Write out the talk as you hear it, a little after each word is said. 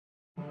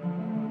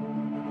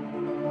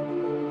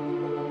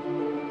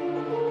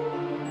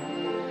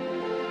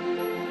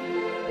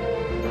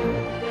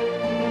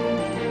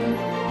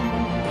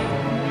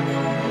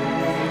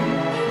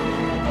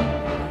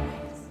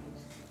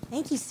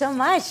Thank you so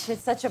much.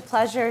 It's such a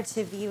pleasure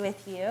to be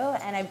with you,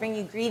 and I bring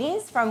you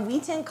greetings from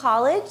Wheaton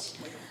College.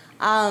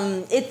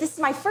 This is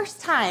my first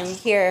time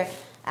here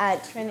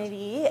at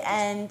Trinity,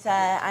 and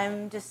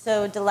I'm just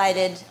so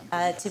delighted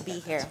to be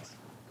here.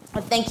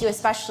 Thank you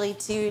especially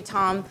to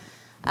Tom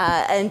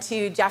and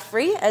to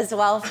Jeffrey as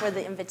well for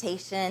the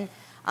invitation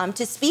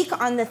to speak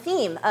on the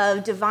theme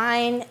of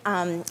divine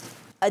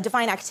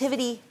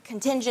activity,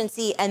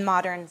 contingency, and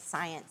modern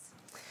science.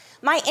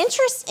 My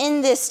interest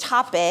in this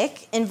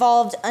topic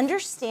involved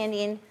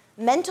understanding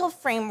mental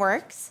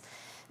frameworks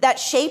that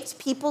shaped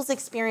people's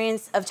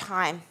experience of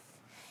time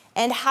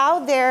and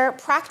how their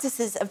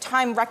practices of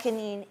time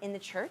reckoning in the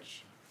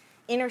church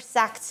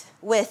intersect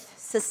with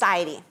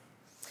society.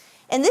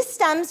 And this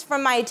stems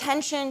from my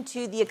attention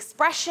to the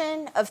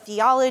expression of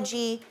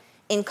theology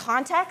in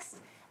context,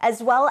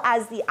 as well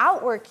as the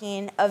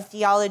outworking of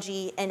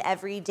theology in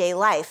everyday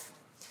life.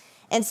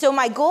 And so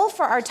my goal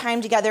for our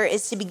time together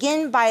is to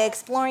begin by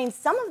exploring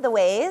some of the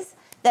ways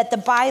that the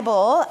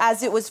Bible,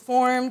 as it was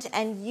formed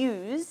and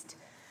used,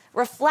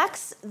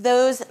 reflects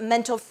those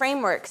mental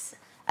frameworks,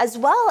 as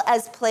well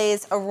as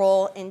plays a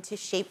role into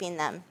shaping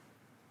them.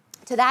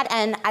 To that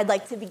end, I'd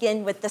like to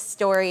begin with the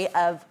story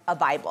of a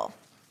Bible.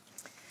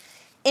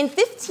 In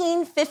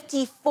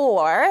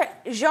 1554,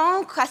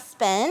 Jean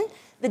Crespin,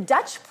 the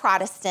Dutch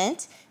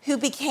Protestant, who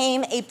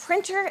became a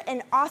printer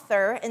and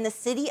author in the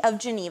city of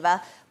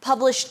Geneva,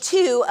 published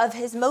two of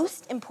his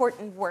most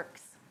important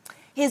works.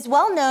 His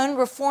well-known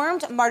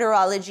Reformed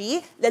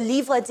martyrology, Le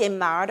Livre des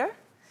Martyrs,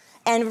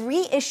 and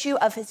reissue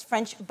of his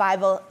French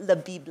Bible, La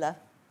Bible.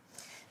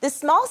 The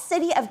small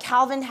city of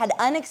Calvin had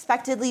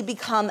unexpectedly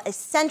become a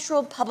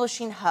central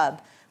publishing hub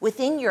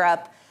within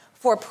Europe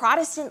for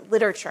Protestant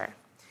literature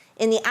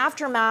in the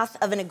aftermath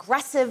of an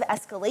aggressive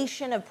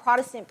escalation of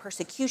Protestant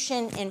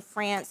persecution in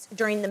France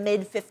during the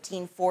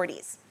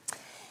mid-1540s.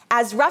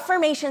 As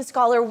Reformation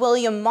scholar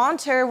William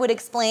Monter would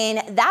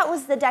explain, that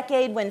was the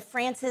decade when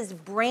France's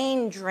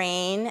brain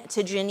drain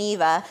to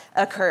Geneva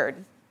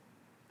occurred.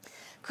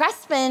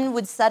 Crespin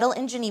would settle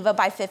in Geneva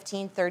by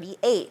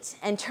 1538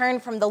 and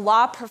turn from the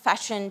law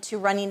profession to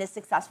running a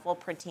successful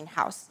printing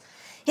house.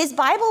 His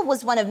Bible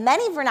was one of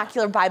many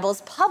vernacular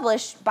Bibles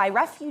published by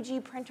refugee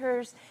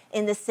printers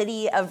in the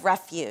city of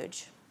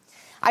Refuge.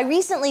 I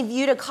recently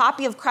viewed a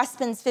copy of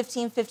Crespin's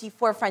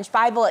 1554 French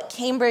Bible at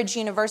Cambridge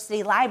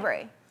University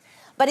Library,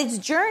 but its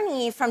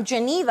journey from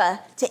Geneva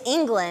to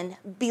England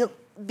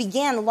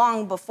began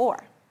long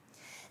before.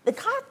 The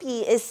copy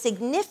is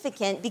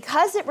significant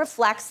because it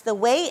reflects the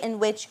way in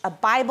which a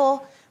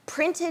Bible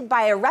printed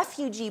by a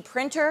refugee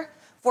printer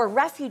for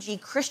refugee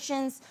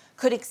Christians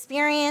could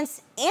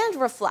experience and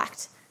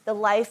reflect the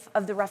life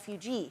of the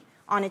refugee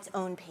on its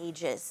own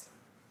pages.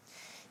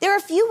 There are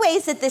a few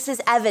ways that this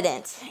is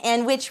evident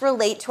and which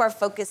relate to our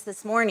focus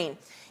this morning.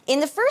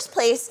 In the first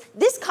place,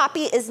 this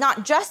copy is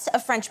not just a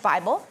French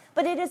Bible,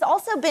 but it has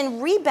also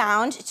been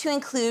rebound to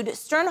include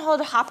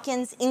Sternhold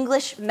Hopkins'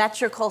 English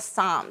metrical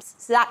Psalms.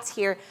 So that's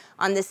here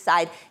on this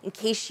side, in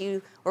case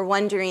you were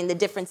wondering the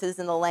differences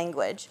in the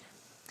language.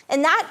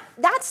 And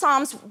that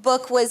Psalms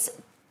book was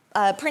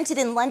printed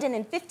in London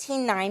in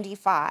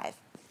 1595.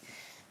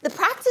 The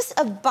practice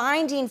of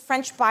binding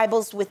French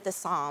Bibles with the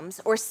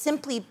Psalms, or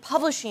simply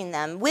publishing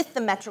them with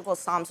the metrical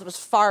Psalms, was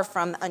far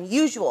from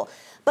unusual,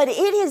 but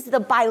it is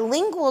the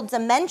bilingual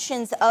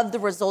dimensions of the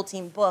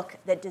resulting book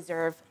that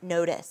deserve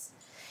notice.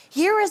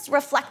 Here is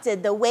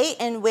reflected the way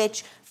in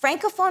which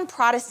Francophone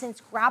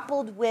Protestants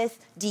grappled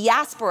with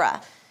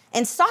diaspora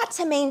and sought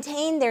to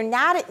maintain their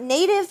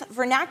native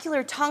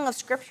vernacular tongue of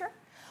Scripture,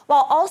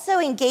 while also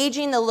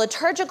engaging the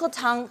liturgical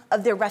tongue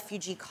of their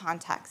refugee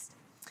context.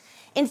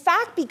 In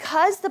fact,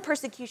 because the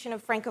persecution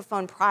of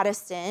Francophone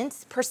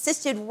Protestants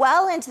persisted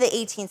well into the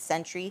 18th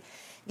century,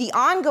 the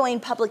ongoing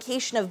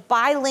publication of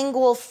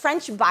bilingual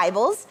French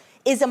Bibles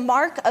is a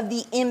mark of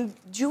the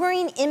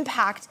enduring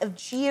impact of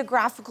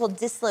geographical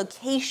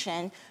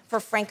dislocation for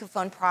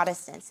Francophone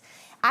Protestants.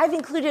 I've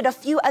included a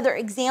few other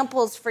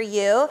examples for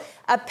you.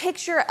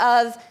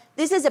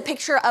 This is a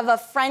picture of a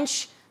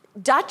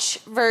French-Dutch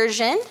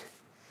version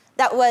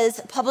that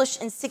was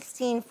published in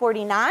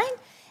 1649.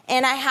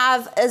 And I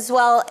have as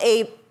well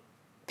a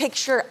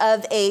picture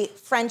of a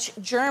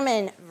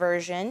French-German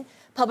version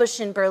published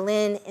in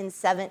Berlin in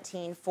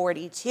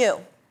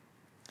 1742.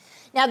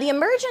 Now, the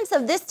emergence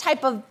of this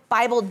type of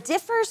Bible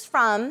differs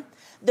from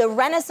the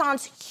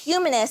Renaissance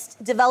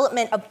humanist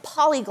development of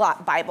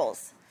polyglot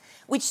Bibles,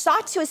 which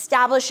sought to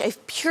establish a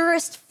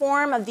purist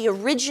form of the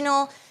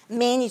original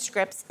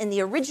manuscripts in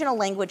the original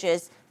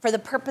languages for the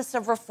purpose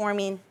of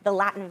reforming the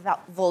Latin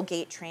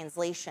Vulgate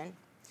translation.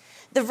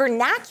 The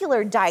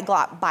vernacular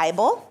diglot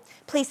Bible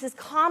places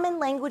common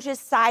languages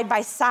side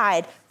by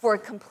side for a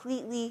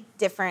completely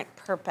different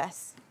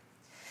purpose.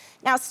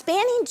 Now,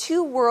 spanning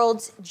two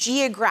worlds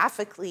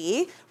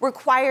geographically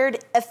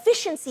required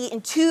efficiency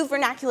in two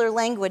vernacular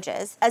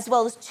languages, as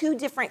well as two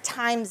different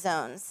time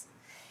zones.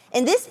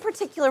 And this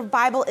particular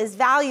Bible is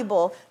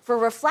valuable for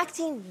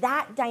reflecting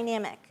that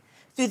dynamic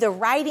through the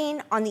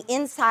writing on the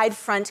inside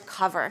front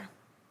cover.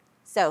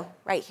 So,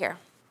 right here.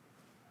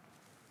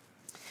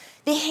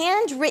 The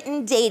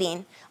handwritten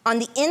dating on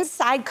the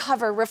inside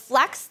cover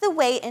reflects the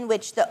way in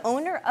which the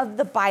owner of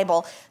the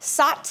Bible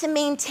sought to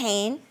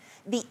maintain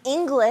the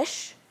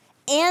English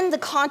and the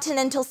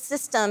continental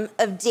system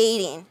of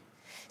dating,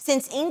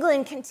 since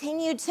England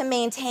continued to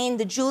maintain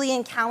the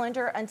Julian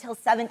calendar until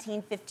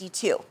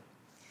 1752.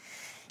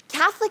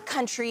 Catholic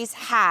countries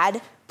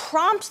had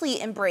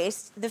promptly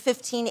embraced the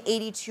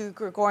 1582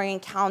 Gregorian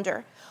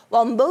calendar,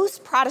 while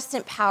most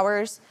Protestant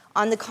powers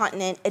on the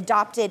continent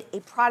adopted a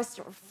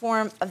Protestant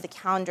reform of the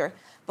calendar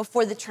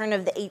before the turn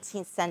of the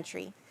 18th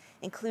century,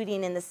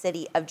 including in the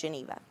city of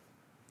Geneva.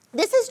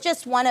 This is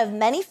just one of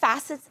many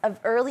facets of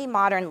early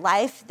modern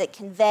life that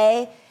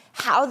convey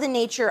how the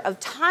nature of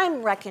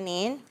time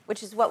reckoning,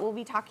 which is what we'll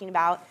be talking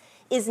about,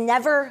 is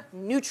never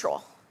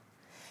neutral,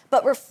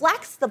 but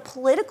reflects the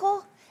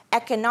political,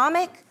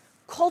 economic,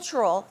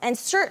 cultural, and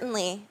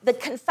certainly the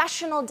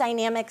confessional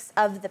dynamics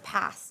of the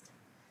past.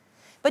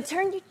 But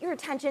turn your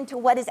attention to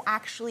what is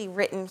actually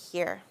written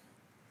here.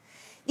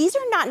 These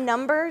are not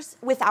numbers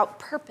without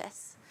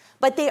purpose,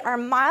 but they are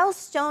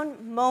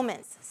milestone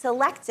moments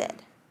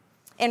selected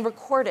and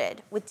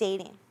recorded with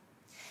dating.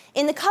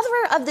 In the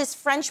cover of this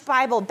French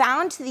Bible,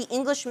 bound to the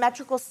English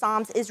metrical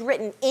Psalms, is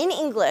written in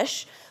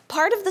English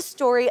part of the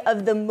story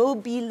of the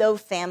Mobilo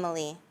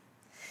family.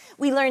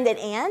 We learned that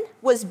Anne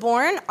was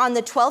born on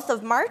the 12th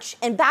of March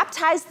and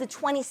baptized the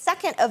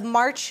 22nd of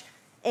March,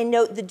 and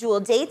note the dual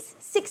dates,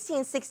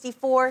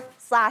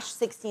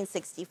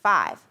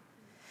 1664/1665.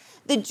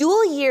 The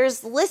dual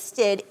years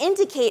listed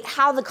indicate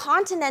how the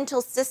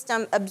continental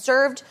system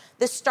observed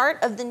the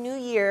start of the new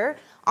year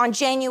on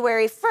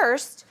January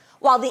 1st,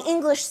 while the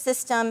English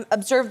system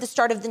observed the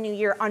start of the new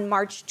year on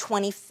March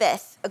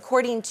 25th,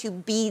 according to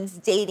Bede's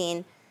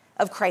dating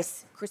of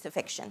Christ's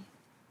crucifixion.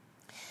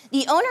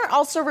 The owner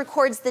also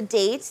records the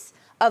dates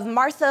of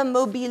Martha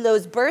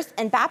Mobilo's birth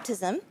and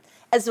baptism,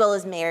 as well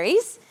as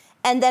Mary's,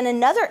 and then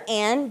another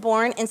Anne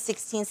born in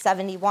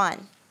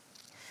 1671.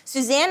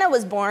 Susanna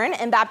was born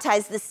and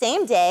baptized the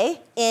same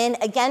day in,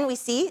 again we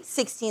see,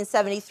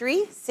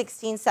 1673,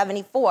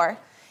 1674,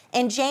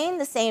 and Jane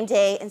the same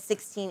day in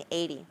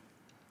 1680.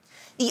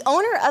 The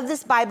owner of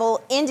this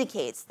Bible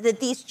indicates that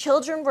these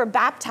children were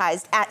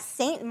baptized at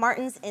St.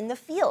 Martin's in the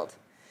Field,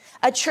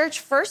 a church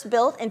first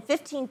built in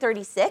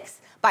 1536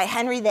 by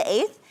Henry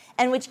VIII,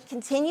 and which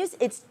continues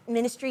its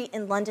ministry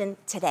in London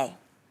today.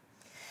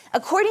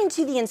 According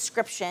to the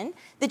inscription,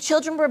 the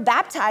children were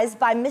baptized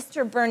by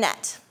Mr.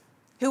 Burnett,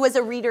 who was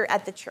a reader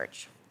at the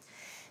church.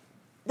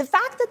 The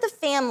fact that the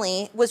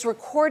family was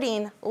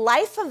recording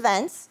life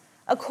events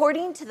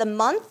according to the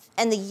month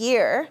and the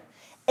year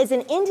is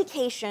an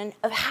indication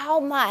of how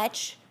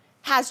much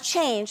has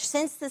changed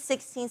since the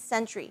 16th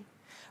century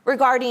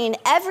regarding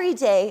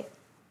everyday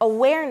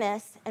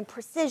awareness and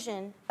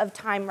precision of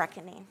time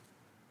reckoning.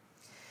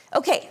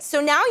 Okay,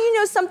 so now you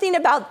know something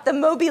about the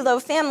Mobilo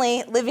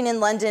family living in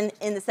London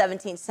in the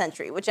 17th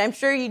century, which I'm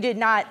sure you did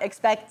not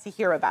expect to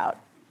hear about.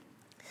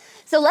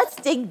 So let's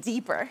dig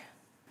deeper.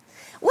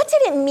 What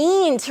did it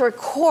mean to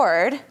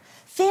record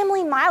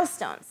family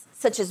milestones,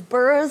 such as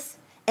births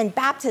and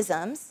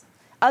baptisms?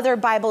 Other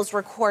Bibles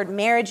record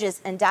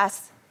marriages and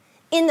deaths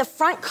in the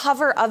front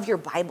cover of your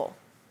Bible.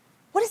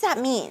 What does that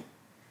mean?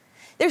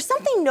 There's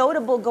something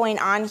notable going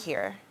on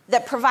here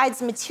that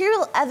provides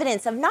material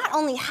evidence of not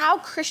only how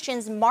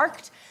Christians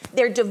marked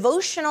their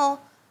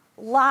devotional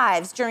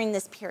lives during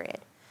this period,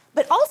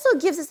 but also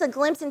gives us a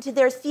glimpse into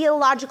their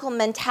theological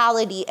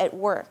mentality at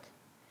work.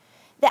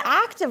 The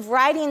act of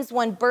writing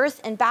one's birth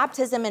and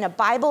baptism in a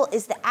Bible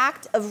is the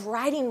act of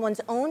writing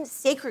one's own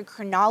sacred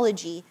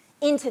chronology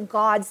into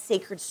God's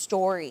sacred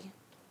story.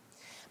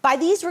 By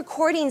these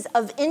recordings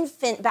of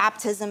infant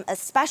baptism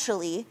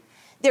especially,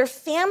 their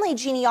family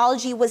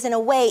genealogy was in a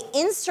way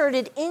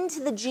inserted into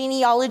the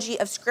genealogy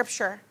of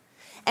Scripture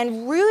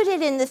and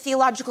rooted in the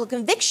theological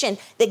conviction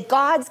that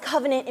God's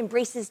covenant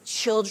embraces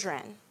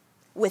children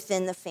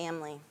within the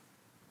family.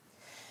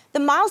 The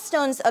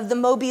milestones of the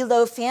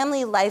Mobilo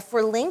family life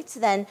were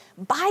linked then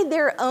by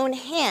their own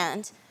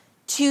hand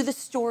to the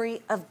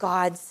story of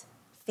God's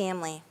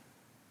family.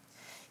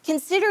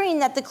 Considering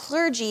that the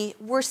clergy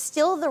were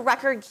still the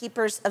record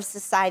keepers of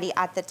society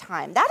at the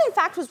time. That, in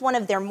fact, was one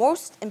of their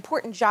most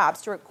important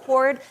jobs, to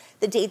record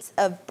the dates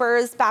of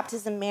births,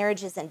 baptism,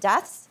 marriages, and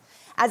deaths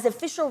as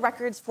official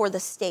records for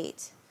the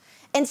state.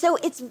 And so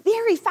it's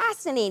very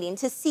fascinating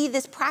to see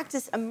this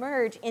practice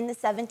emerge in the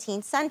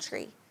 17th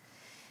century.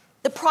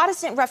 The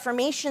Protestant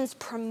Reformation's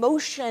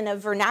promotion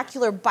of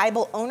vernacular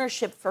Bible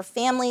ownership for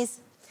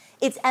families,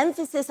 its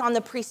emphasis on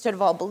the priesthood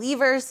of all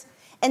believers,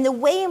 and the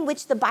way in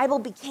which the Bible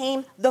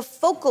became the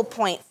focal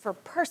point for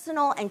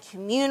personal and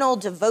communal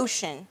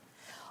devotion,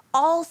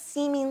 all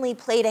seemingly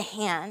played a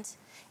hand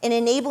in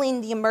enabling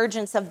the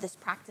emergence of this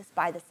practice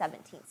by the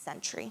 17th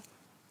century.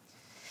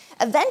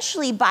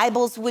 Eventually,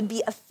 Bibles would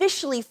be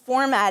officially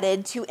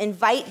formatted to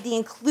invite the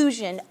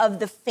inclusion of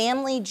the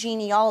family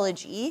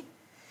genealogy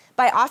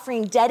by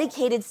offering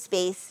dedicated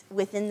space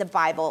within the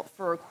Bible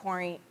for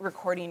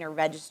recording or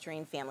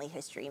registering family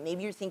history.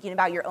 Maybe you're thinking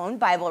about your own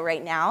Bible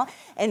right now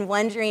and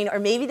wondering, or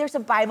maybe there's a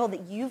Bible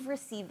that you've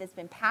received that's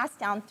been passed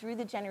down through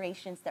the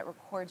generations that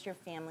records your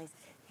family's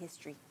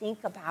history.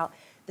 Think about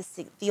the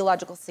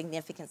theological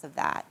significance of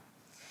that.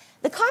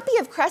 The copy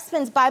of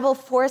Crespin's Bible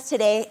for us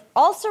today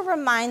also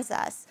reminds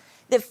us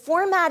that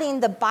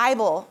formatting the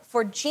Bible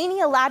for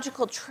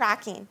genealogical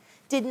tracking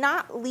did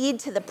not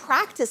lead to the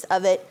practice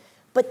of it,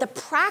 but the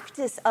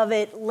practice of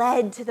it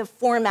led to the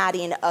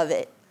formatting of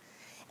it.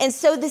 And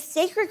so the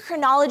sacred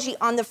chronology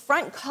on the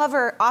front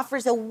cover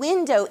offers a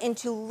window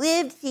into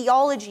lived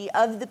theology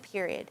of the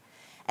period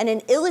and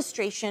an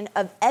illustration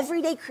of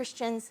everyday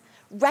Christians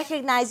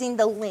recognizing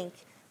the link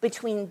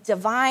between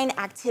divine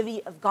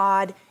activity of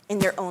God in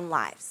their own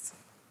lives.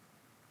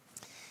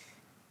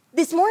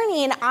 This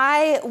morning,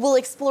 I will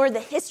explore the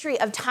history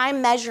of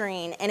time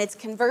measuring and its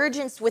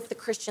convergence with the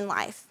Christian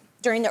life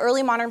during the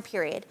early modern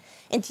period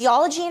in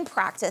theology and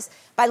practice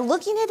by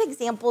looking at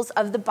examples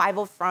of the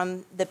Bible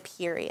from the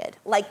period,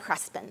 like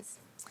Crespin's.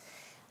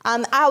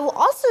 I will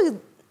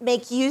also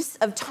make use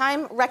of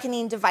time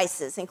reckoning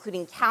devices,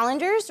 including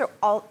calendars,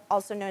 or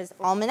also known as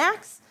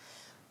almanacs,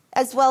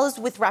 as well as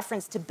with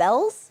reference to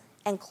bells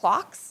and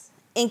clocks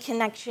in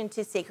connection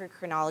to sacred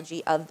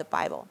chronology of the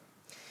Bible.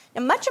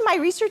 Now, much of my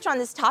research on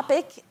this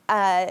topic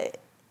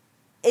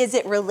as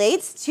it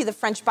relates to the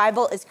French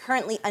Bible is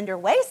currently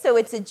underway, so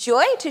it's a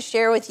joy to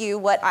share with you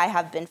what I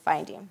have been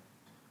finding.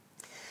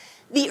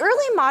 The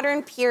early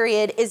modern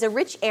period is a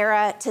rich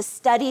era to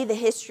study the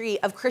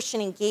history of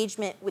Christian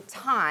engagement with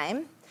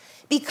time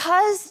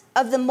because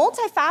of the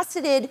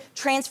multifaceted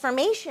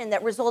transformation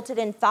that resulted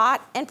in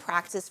thought and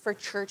practice for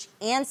church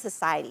and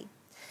society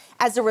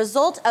as a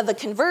result of a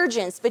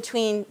convergence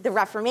between the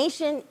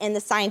Reformation and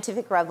the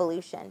scientific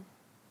revolution.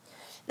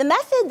 The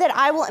method that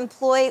I will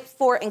employ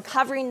for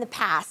uncovering the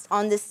past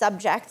on this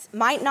subject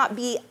might not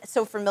be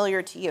so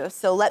familiar to you,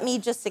 so let me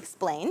just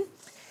explain.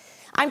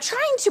 I'm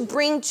trying to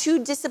bring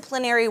two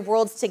disciplinary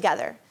worlds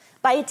together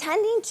by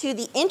attending to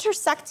the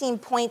intersecting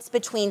points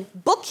between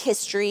book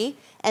history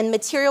and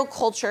material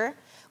culture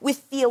with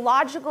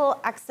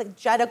theological,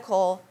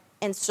 exegetical,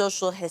 and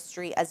social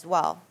history as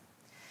well.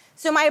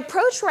 So my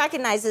approach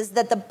recognizes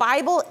that the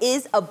Bible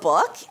is a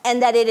book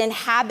and that it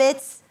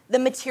inhabits the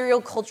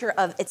material culture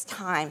of its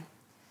time.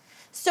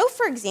 So,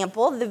 for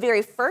example, the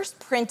very first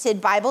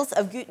printed Bibles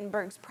of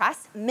Gutenberg's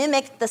press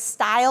mimicked the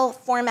style,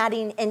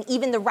 formatting, and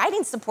even the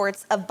writing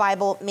supports of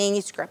Bible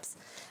manuscripts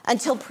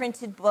until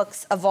printed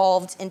books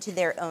evolved into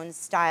their own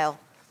style.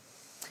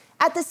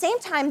 At the same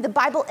time, the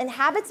Bible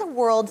inhabits a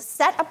world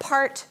set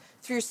apart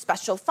through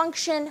special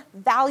function,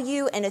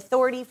 value, and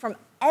authority from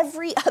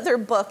every other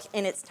book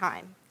in its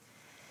time.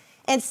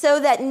 And so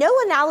that no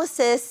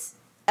analysis,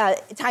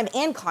 time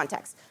and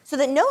context, so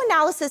that no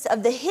analysis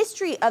of the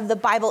history of the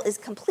Bible is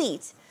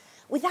complete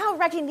without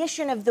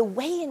recognition of the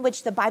way in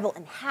which the Bible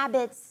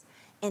inhabits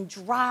and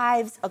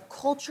drives a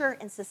culture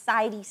and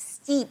society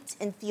steeped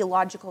in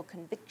theological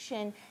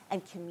conviction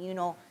and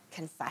communal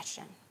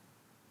confession.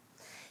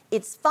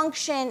 Its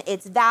function,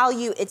 its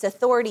value, its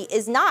authority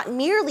is not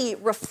merely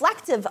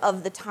reflective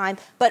of the time,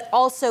 but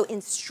also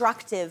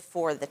instructive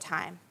for the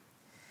time.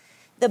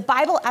 The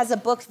Bible as a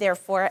book,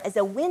 therefore, is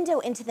a window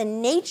into the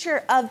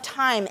nature of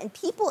time and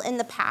people in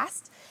the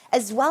past,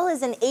 as well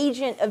as an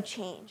agent of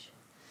change,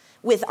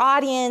 with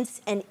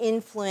audience and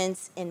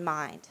influence in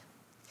mind.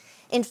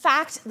 In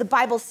fact, the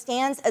Bible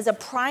stands as a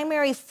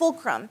primary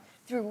fulcrum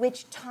through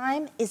which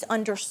time is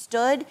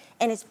understood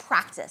and is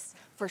practiced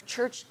for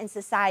church and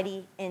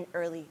society in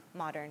early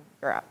modern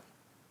Europe.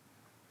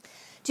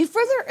 To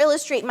further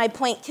illustrate my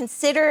point,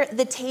 consider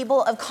the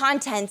table of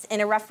contents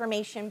in a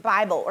Reformation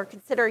Bible, or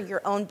consider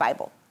your own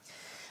Bible.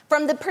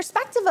 From the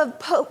perspective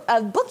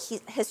of book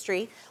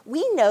history,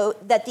 we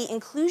note that the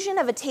inclusion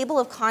of a table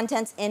of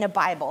contents in a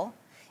Bible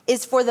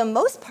is, for the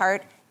most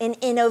part, an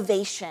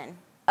innovation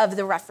of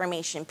the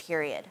Reformation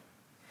period.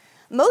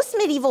 Most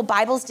medieval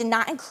Bibles did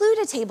not include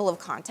a table of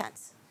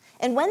contents,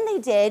 and when they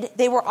did,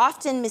 they were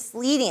often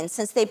misleading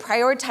since they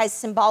prioritized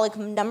symbolic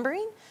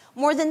numbering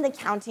more than the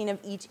counting of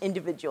each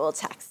individual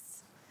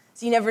text.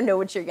 So you never know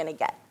what you're going to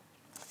get.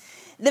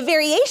 The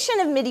variation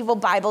of medieval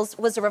Bibles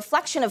was a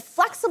reflection of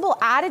flexible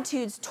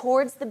attitudes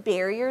towards the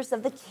barriers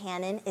of the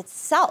canon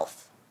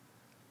itself.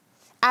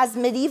 As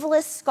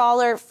medievalist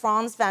scholar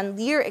Frans van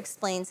Leer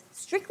explains,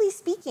 strictly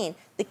speaking,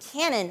 the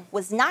canon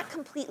was not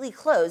completely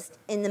closed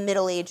in the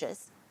Middle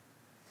Ages.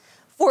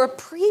 For a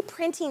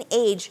pre-printing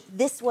age,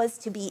 this was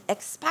to be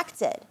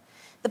expected.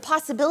 The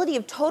possibility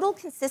of total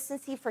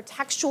consistency for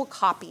textual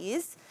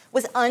copies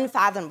was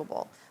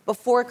unfathomable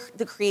before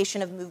the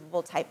creation of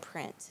movable type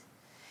print.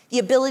 The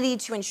ability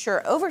to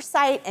ensure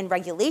oversight and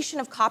regulation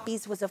of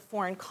copies was a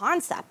foreign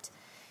concept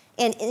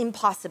and an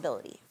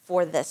impossibility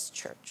for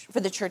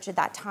the church at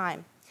that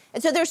time.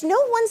 And so there's no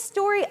one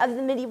story of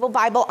the medieval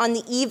Bible on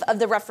the eve of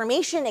the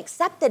Reformation,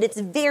 except that its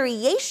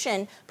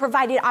variation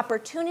provided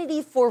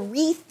opportunity for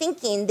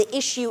rethinking the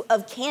issue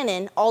of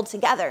canon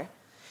altogether.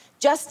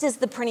 just as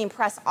the printing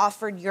press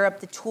offered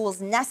Europe the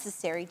tools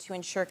necessary to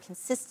ensure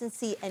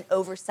consistency and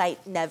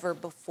oversight never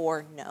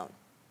before known.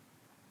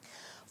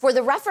 For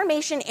the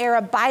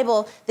Reformation-era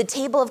Bible, the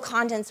table of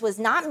contents was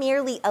not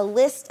merely a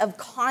list of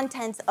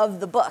contents of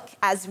the book,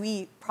 as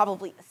we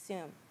probably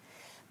assume,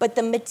 but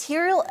the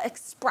material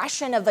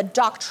expression of a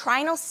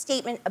doctrinal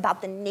statement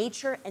about the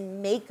nature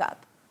and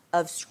makeup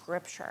of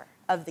Scripture,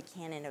 of the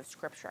canon of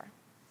Scripture,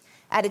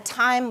 at a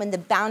time when the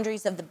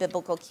boundaries of the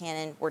biblical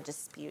canon were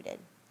disputed.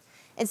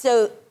 And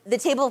so the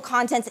table of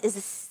contents is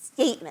a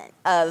statement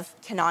of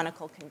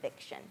canonical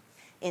conviction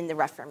in the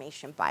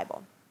Reformation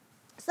Bible.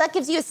 So that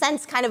gives you a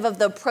sense kind of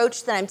the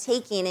approach that I'm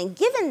taking. And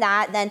given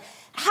that, then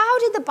how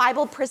did the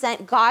Bible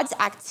present God's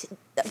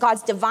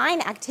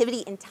divine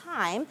activity in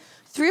time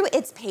through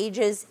its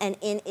pages and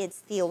in its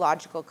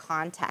theological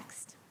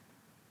context?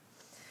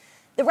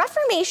 The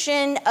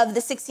Reformation of the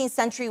 16th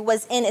century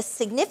was in a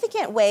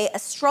significant way a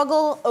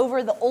struggle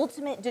over the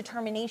ultimate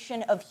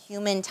determination of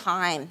human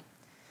time.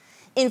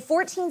 In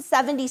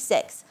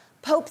 1476,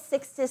 Pope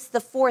Sixtus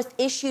IV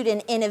issued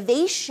an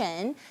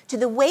innovation to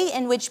the way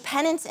in which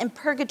penance and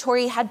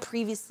purgatory had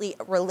previously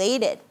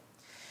related.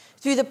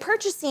 Through the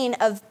purchasing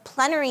of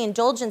plenary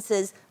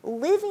indulgences,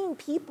 living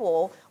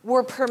people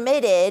were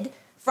permitted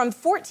from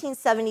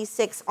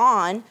 1476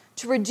 on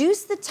to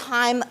reduce the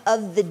time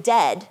of the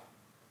dead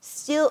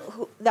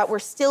that were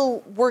still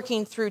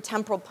working through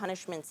temporal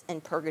punishments in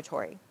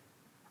purgatory.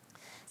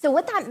 So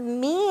what that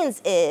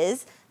means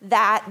is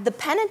that the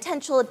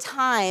penitential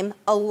time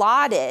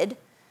allotted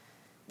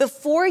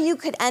before you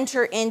could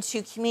enter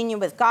into communion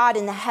with God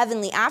in the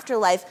heavenly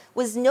afterlife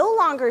was no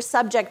longer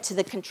subject to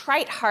the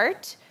contrite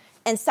heart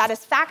and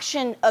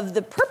satisfaction of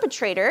the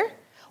perpetrator,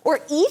 or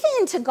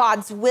even to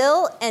God's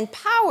will and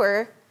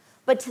power,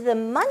 but to the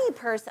money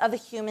purse of a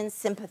human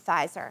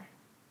sympathizer.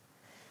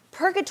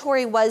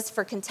 Purgatory was,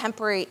 for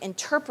contemporary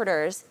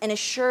interpreters, an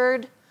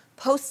assured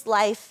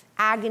post-life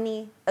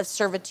agony of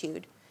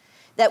servitude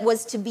that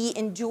was to be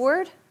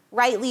endured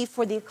rightly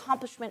for the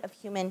accomplishment of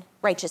human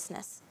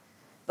righteousness,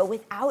 but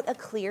without a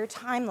clear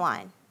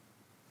timeline.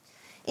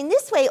 In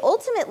this way,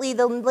 ultimately,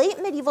 the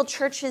late medieval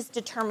church's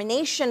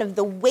determination of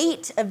the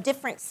weight of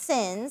different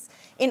sins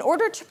in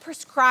order to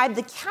prescribe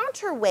the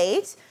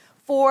counterweight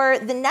for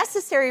the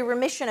necessary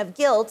remission of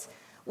guilt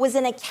was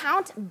an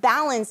account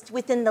balanced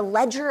within the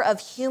ledger of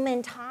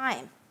human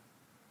time,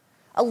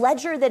 a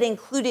ledger that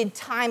included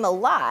time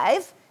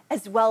alive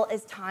as well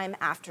as time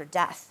after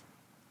death.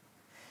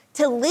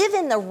 To live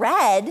in the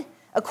red,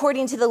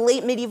 according to the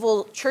late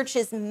medieval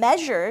church's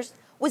measures,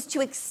 was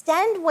to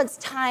extend one's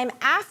time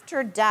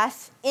after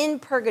death in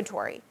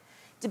purgatory,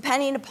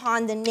 depending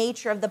upon the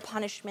nature of the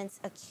punishments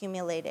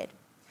accumulated.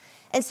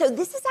 And so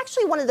this is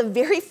actually one of the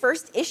very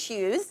first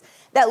issues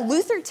that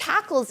Luther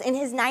tackles in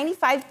his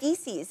 95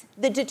 Theses,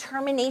 the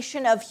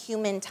determination of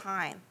human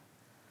time.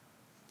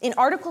 In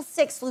Article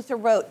 6, Luther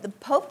wrote, "The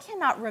Pope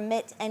cannot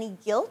remit any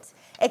guilt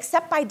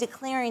except by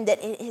declaring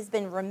that it has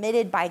been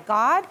remitted by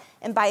God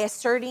and by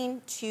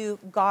asserting to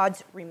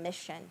God's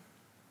remission.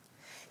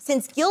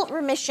 Since guilt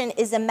remission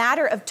is a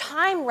matter of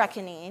time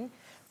reckoning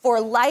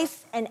for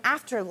life and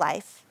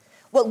afterlife,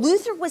 what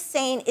Luther was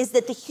saying is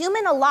that the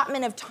human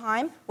allotment of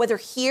time, whether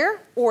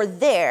here or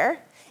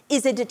there,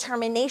 is a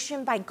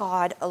determination by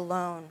God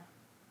alone.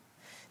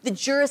 The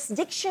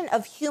jurisdiction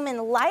of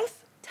human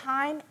life,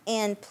 time,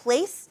 and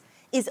place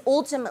is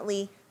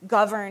ultimately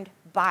governed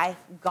by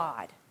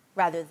God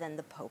rather than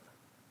the Pope."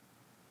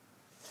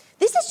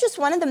 This is just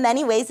one of the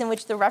many ways in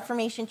which the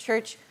Reformation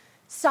Church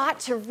sought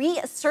to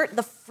reassert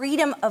the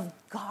freedom of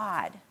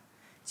God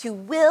to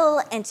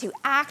will and to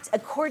act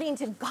according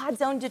to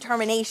God's own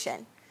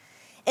determination.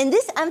 And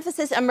this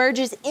emphasis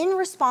emerges in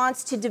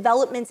response to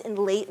developments in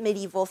late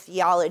medieval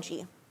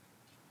theology.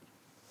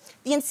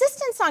 The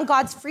insistence on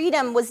God's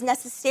freedom was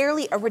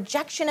necessarily a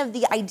rejection of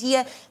the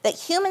idea that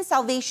human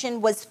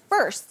salvation was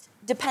first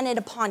dependent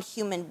upon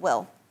human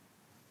will.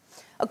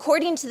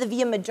 According to the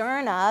Via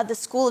Moderna, the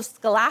school of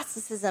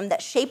scholasticism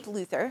that shaped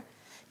Luther,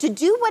 to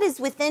do what is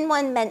within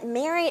one meant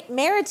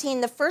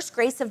meriting the first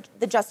grace of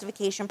the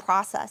justification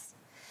process.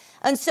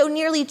 And so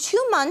nearly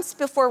 2 months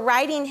before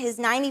writing his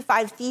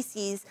 95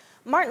 Theses,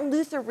 Martin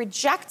Luther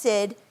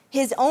rejected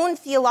his own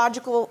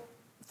theological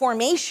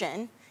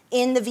formation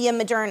in the Via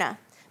Moderna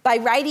by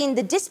writing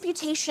the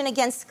Disputation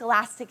Against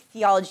Scholastic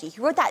Theology.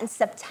 He wrote that in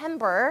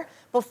September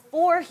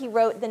before he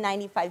wrote the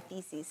 95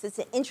 Theses. So it's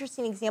an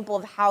interesting example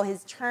of how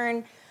his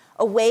turn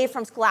away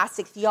from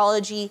scholastic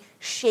theology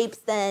shapes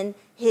then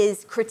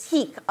his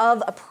critique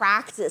of a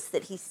practice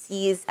that he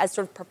sees as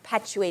sort of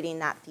perpetuating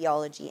that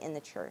theology in the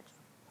church.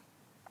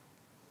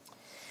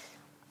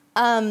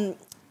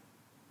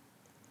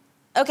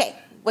 Okay,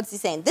 what's he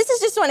saying? This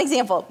is just one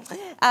example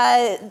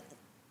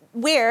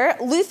where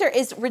Luther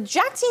is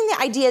rejecting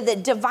the idea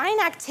that divine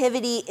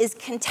activity is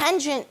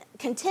contingent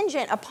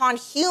upon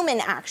human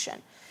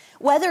action,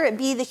 whether it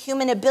be the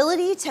human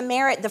ability to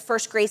merit the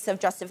first grace of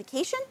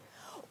justification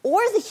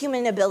or the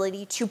human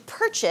ability to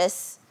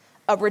purchase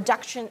a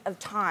reduction of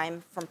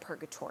time from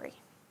purgatory.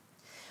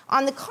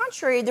 On the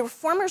contrary, the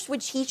reformers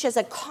would teach as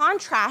a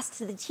contrast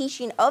to the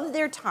teaching of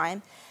their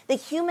time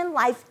that human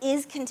life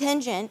is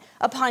contingent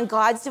upon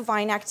God's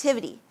divine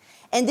activity.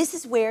 And this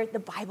is where the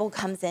Bible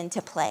comes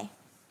into play.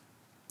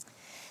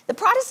 The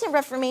Protestant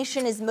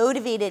Reformation is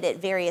motivated at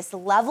various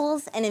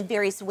levels and in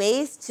various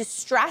ways to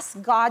stress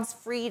God's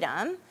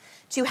freedom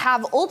to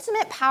have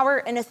ultimate power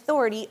and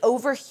authority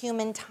over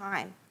human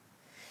time.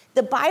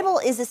 The Bible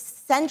is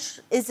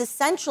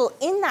essential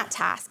in that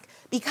task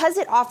because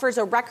it offers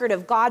a record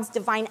of God's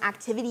divine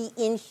activity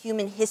in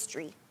human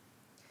history.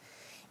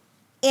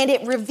 And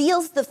it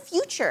reveals the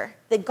future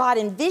that God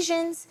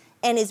envisions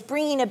and is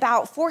bringing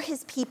about for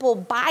his people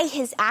by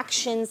his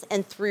actions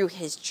and through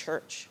his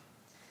church.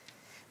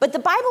 But the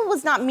Bible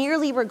was not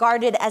merely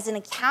regarded as an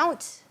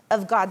account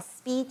of God's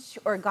speech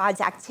or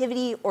God's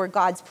activity or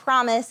God's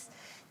promise.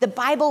 The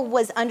Bible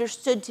was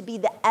understood to be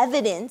the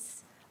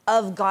evidence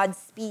of God's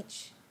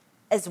speech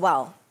as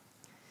well.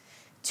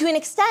 To an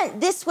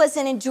extent, this was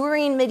an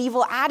enduring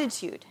medieval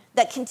attitude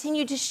that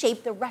continued to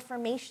shape the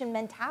Reformation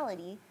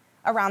mentality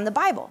around the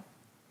Bible.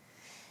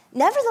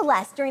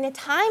 Nevertheless, during a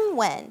time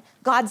when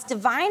God's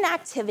divine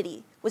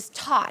activity was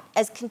taught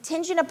as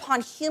contingent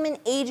upon human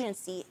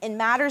agency in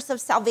matters of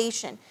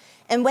salvation,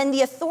 and when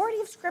the authority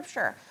of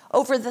Scripture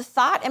over the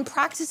thought and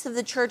practice of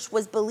the church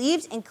was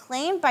believed and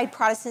claimed by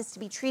Protestants to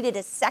be treated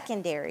as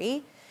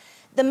secondary,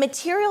 the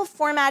material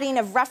formatting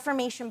of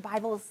Reformation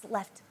Bibles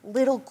left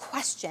little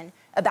question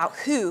about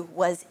who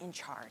was in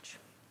charge.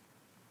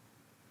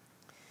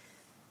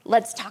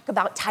 Let's talk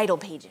about title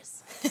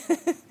pages.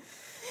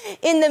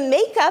 In the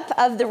makeup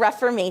of the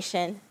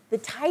Reformation, the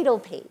title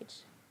page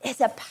is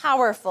a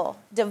powerful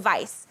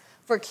device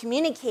for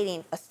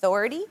communicating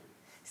authority,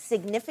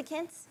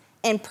 significance,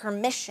 and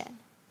permission.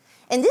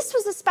 And this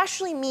was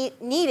especially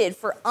needed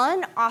for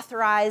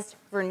unauthorized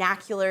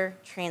vernacular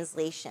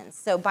translations,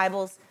 so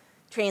Bibles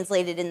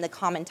translated in the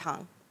common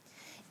tongue.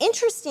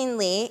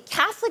 Interestingly,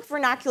 Catholic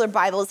vernacular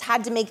Bibles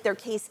had to make their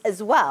case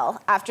as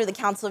well after the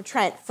Council of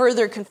Trent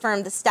further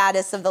confirmed the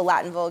status of the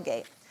Latin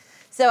Vulgate.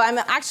 So I'm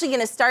actually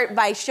going to start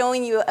by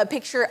showing you a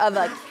picture of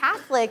a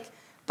Catholic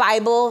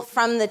Bible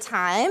from the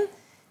time,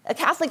 a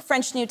Catholic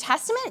French New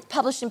Testament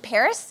published in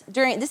Paris.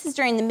 This is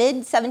during the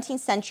mid-17th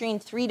century in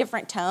 3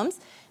 different tomes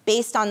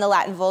based on the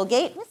Latin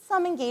Vulgate with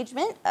some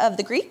engagement of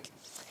the Greek.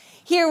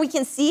 Here we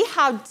can see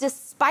how,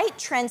 despite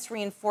Trent's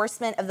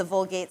reinforcement of the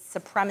Vulgate's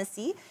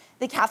supremacy,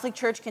 the Catholic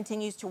Church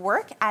continues to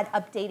work at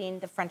updating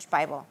the French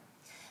Bible.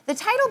 The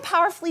title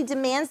powerfully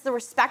demands the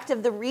respect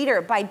of the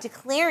reader by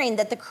declaring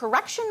that the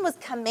correction was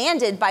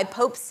commanded by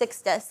Pope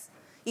Sixtus.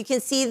 You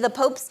can see the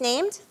popes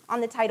named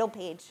on the title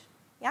page,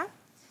 yeah?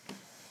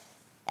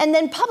 And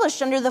then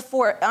published under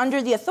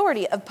the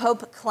authority of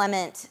Pope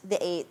Clement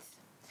VIII.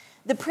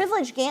 The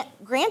privilege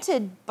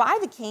granted by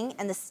the king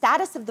and the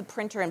status of the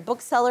printer and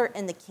bookseller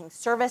in the king's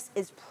service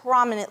is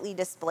prominently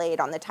displayed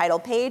on the title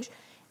page,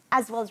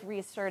 as well as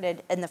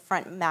reasserted in the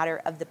front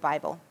matter of the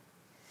Bible.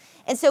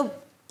 And so,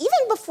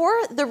 even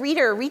before the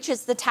reader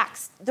reaches the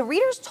text, the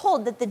reader is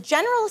told that the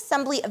General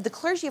Assembly of the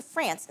Clergy of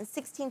France in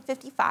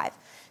 1655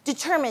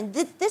 determined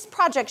that this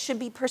project should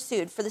be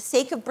pursued for the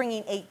sake of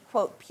bringing a,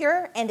 quote,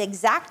 pure and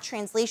exact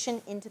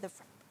translation into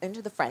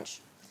the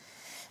French.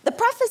 The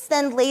preface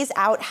then lays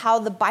out how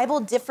the Bible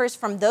differs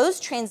from those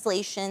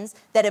translations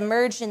that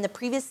emerged in the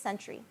previous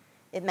century.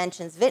 It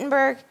mentions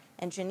Wittenberg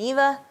and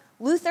Geneva,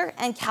 Luther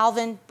and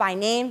Calvin by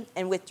name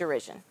and with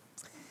derision.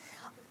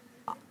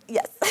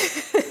 Yes.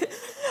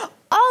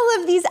 All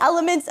of these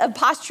elements of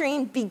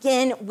posturing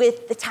begin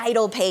with the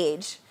title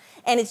page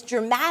and its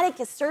dramatic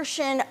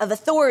assertion of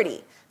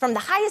authority from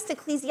the highest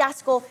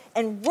ecclesiastical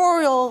and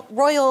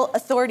royal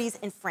authorities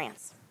in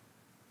France.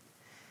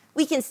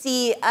 We can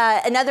see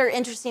another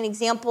interesting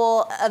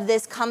example of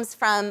this comes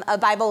from a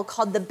Bible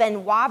called the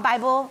Benoit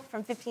Bible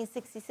from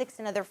 1566,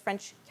 another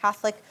French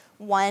Catholic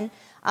one.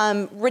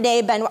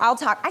 René Benoit,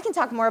 I can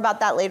talk more about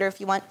that later if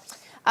you want.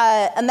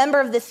 A member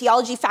of the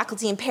Theology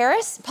faculty in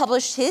Paris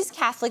published his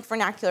Catholic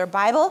vernacular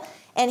Bible,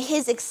 and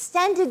his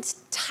extended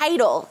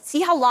title, see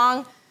how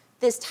long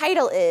this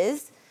title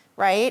is,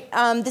 right?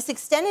 This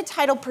extended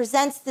title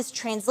presents this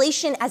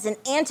translation as an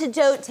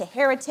antidote to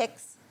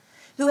heretics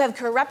who have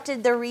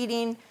corrupted the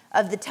reading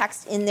of the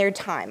text in their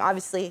time.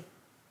 Obviously,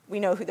 we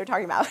know who they're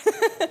talking about.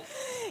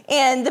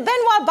 And the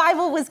Benoit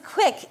Bible was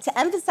quick to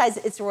emphasize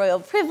its royal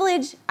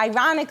privilege,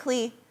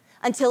 ironically,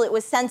 until it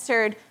was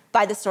censored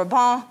by the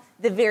Sorbonne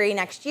the very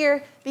next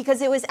year,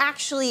 because it was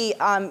actually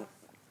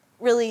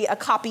really a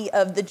copy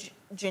of the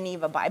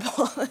Geneva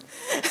Bible.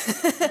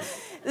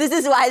 This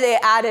is why they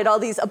added all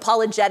these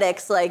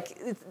apologetics, like,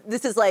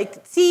 this is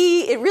like,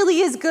 see, it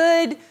really is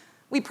good,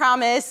 we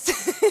promise.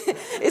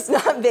 It's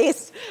not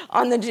based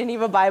on the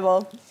Geneva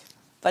Bible.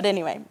 But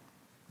anyway,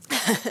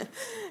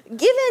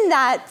 given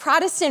that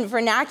Protestant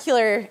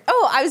vernacular,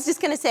 I was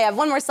just gonna say, I have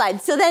one more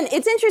slide. So then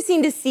it's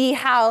interesting to see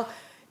how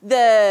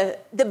the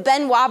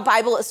Benoit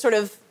Bible is sort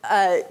of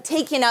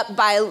taken up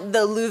by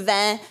the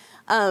Louvain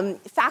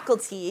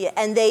faculty,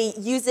 and they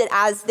use it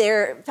as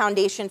their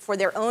foundation for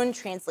their own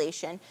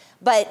translation.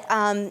 But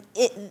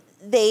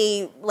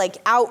they like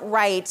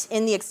outright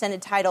in the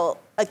extended title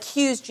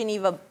accuse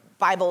Geneva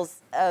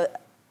Bibles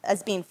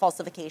as being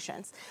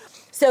falsifications.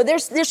 So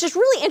there's this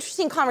really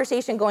interesting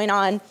conversation going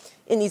on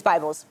in these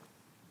Bibles.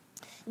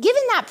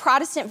 Given that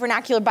Protestant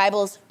vernacular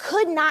Bibles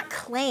could not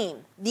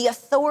claim the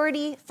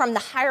authority from the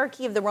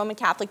hierarchy of the Roman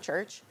Catholic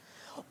Church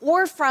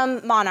or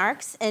from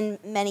monarchs in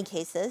many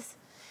cases,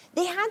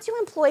 they had to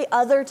employ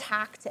other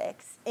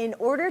tactics in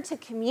order to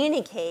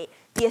communicate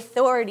the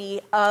authority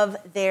of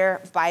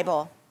their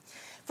Bible.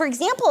 For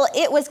example,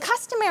 it was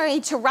customary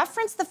to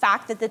reference the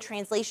fact that the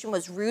translation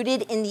was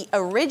rooted in the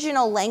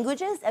original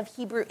languages of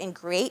Hebrew and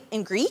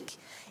Greek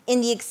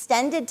in the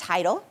extended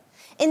title.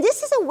 And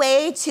this is a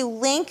way to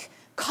link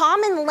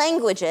common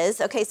languages,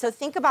 okay, so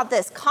think about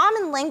this,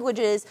 common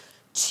languages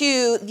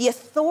to the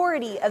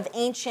authority of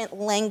ancient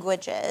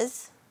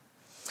languages,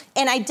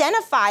 and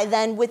identify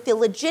then with the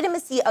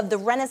legitimacy of the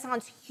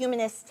Renaissance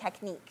humanist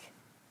technique.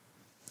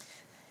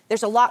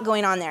 There's a lot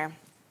going on there.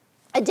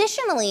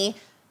 Additionally,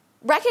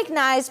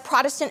 recognized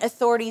Protestant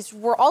authorities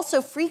were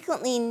also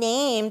frequently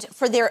named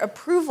for their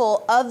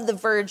approval of the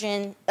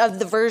version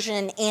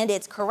and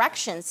its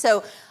corrections.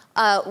 So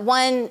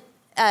one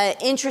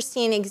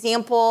interesting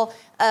example,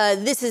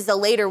 this is a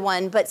later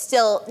one, but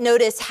still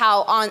notice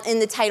how in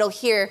the title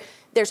here,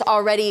 there's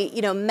already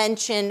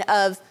mention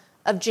of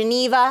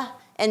Geneva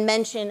and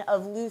mention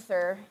of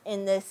Luther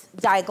in this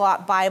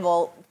Diaglott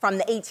Bible from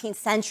the 18th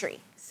century.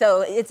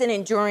 So it's an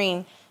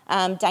enduring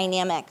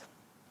dynamic.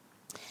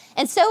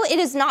 And so it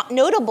is not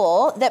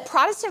notable that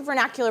Protestant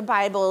vernacular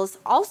Bibles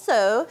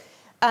also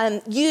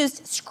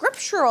used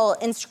scriptural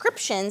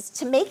inscriptions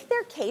to make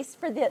their case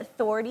for the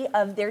authority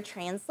of their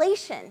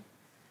translation,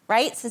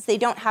 right? Since they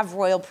don't have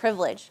royal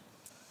privilege.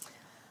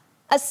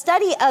 A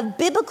study of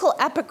biblical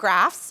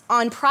epigraphs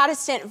on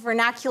Protestant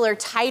vernacular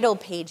title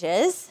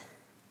pages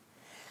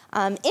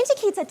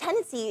indicates a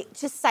tendency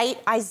to cite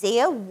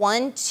Isaiah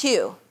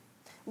 1:2.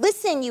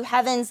 Listen, you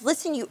heavens,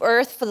 listen, you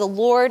earth, for the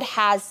Lord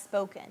has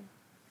spoken.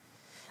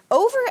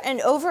 Over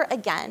and over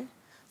again,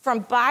 from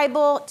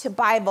Bible to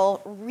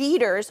Bible,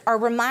 readers are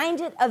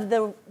reminded of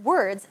the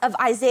words of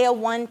Isaiah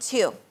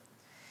 1:2.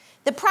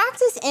 The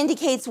practice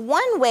indicates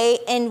one way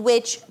in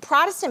which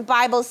Protestant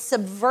Bibles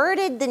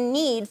subverted the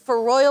need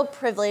for royal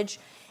privilege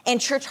and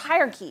church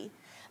hierarchy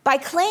by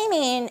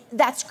claiming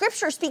that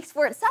Scripture speaks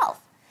for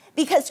itself,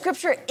 because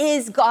Scripture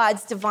is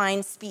God's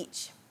divine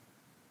speech.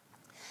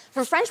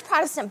 For French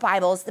Protestant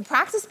Bibles, the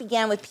practice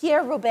began with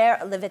Pierre Robert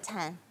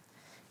Olivetan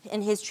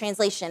in his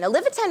translation.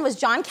 Olivetan was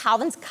John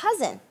Calvin's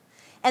cousin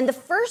and the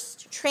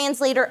first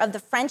translator of the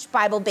French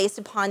Bible based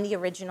upon the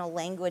original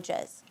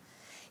languages.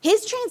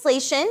 His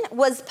translation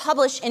was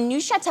published in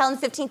Neuchâtel in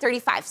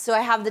 1535. So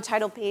I have the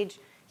title page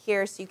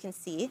here so you can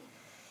see.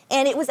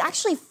 And it was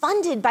actually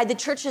funded by the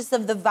churches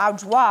of the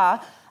Vaudois,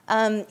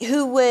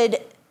 who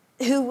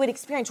would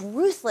experience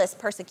ruthless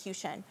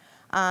persecution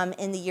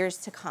in the years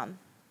to come.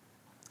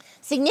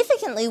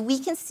 Significantly, we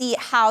can see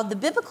how the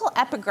biblical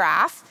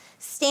epigraph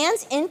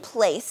stands in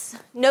place.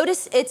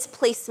 Notice its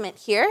placement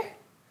here.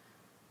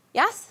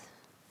 Yes?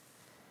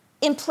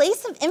 In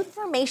place of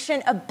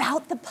information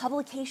about the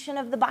publication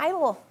of the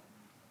Bible.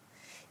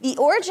 The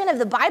origin of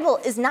the Bible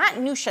is not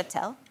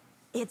Neuchâtel,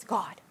 it's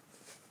God.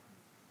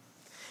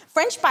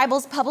 French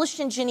Bibles published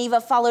in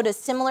Geneva followed a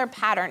similar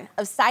pattern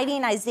of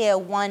citing Isaiah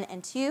 1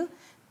 and 2,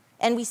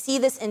 and we see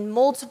this in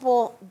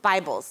multiple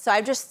Bibles. So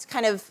I've just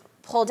kind of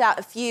pulled out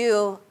a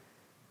few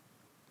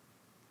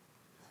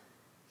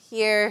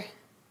here.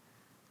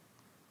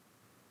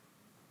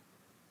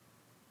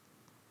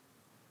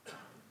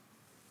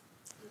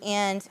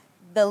 And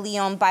the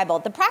Lyon Bible.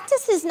 The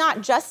practice is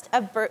not just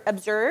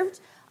observed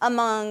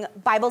among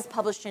Bibles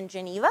published in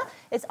Geneva.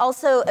 It's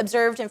also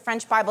observed in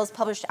French Bibles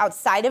published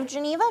outside of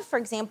Geneva. For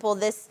example,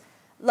 this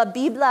La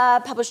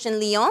Bible published in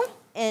Lyon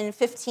in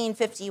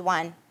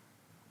 1551.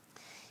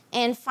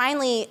 And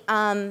finally,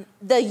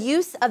 the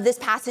use of this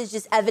passage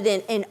is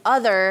evident in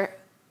other,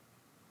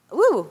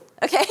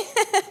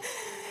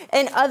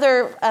 in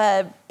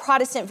other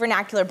Protestant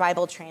vernacular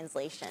Bible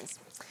translations.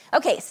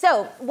 Okay,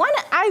 so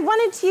I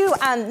wanted to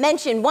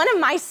mention one of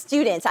my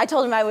students. I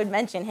told him I would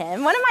mention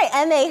him. One of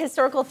my MA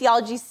Historical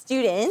Theology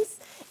students,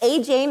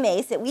 A.J.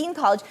 Mace at Wheaton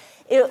College,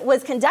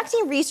 was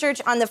conducting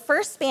research on the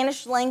first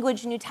Spanish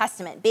language New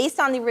Testament based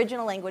on the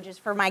original languages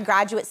for my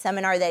graduate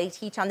seminar that I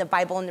teach on the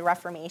Bible and the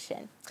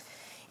Reformation.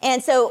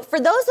 And so for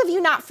those of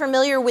you not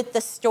familiar with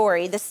the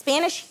story, the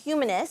Spanish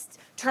humanist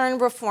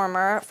turned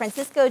reformer,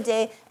 Francisco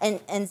de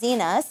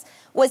Enzinas,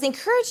 was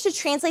encouraged to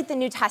translate the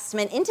New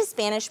Testament into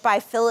Spanish by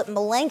Philip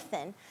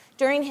Melanchthon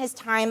during his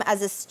time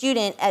as a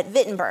student at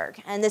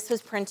Wittenberg, and this was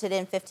printed in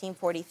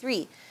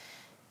 1543.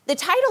 The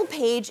title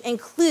page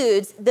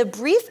includes the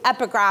brief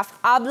epigraph,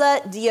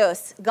 Habla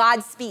Dios,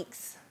 God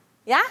speaks.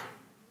 Yeah?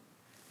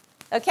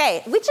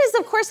 Okay, which is,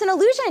 of course, an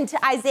allusion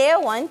to Isaiah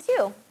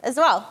 1:2 as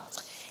well.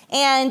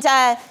 And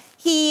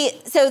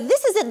so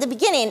this is at the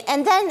beginning,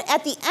 and then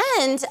at the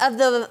end of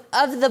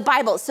the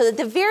Bible, so at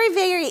the very,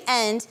 very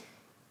end,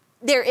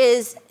 there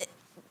is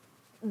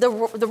the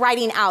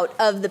writing out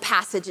of the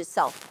passage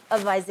itself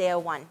of Isaiah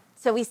 1.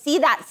 So we see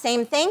that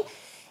same thing.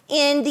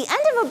 In the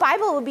end of a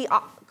Bible, it would be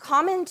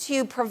common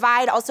to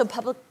provide also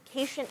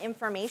publication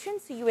information.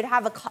 So you would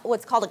have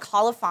what's called a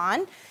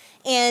colophon.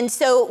 And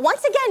so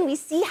once again, we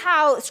see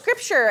how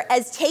Scripture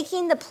is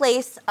taking the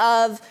place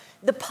of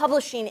the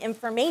publishing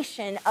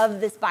information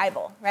of this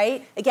Bible,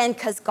 right? Again,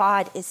 because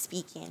God is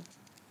speaking.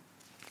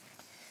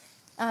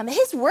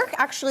 His work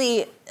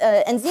actually,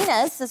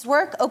 Encinas, his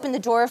work opened the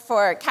door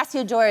for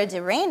Cassiodoro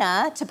de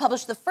Reina to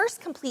publish the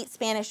first complete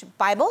Spanish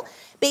Bible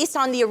based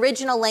on the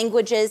original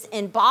languages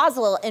in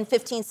Basel in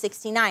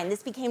 1569.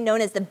 This became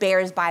known as the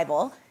Bear's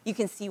Bible. You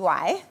can see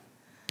why,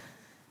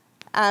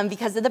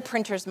 because of the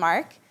printer's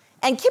mark.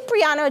 And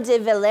Cipriano de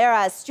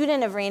Valera, a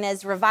student of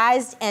Reina's,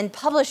 revised and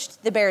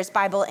published the Bear's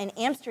Bible in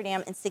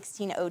Amsterdam in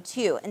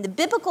 1602. And the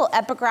biblical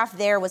epigraph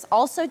there was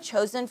also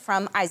chosen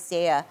from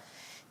Isaiah.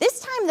 This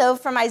time, though,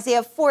 from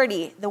Isaiah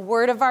 40, the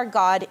word of our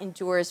God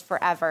endures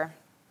forever.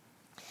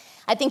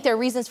 I think there are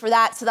reasons for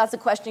that, so that's a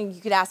question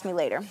you could ask me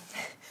later.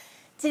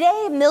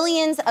 Today,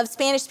 millions of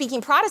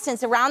Spanish-speaking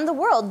Protestants around the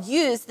world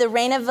use the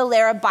Reina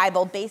Valera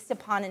Bible based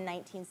upon a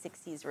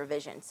 1960s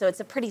revision, so it's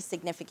a pretty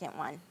significant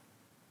one.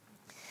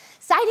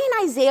 Citing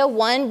Isaiah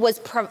 1 was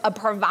a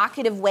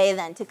provocative way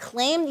then to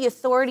claim the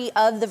authority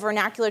of the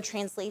vernacular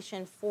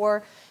translation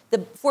for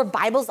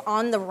Bibles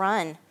on the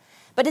run.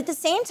 But at the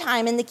same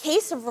time, in the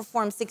case of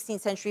Reformed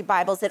 16th century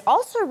Bibles, it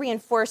also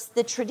reinforced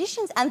the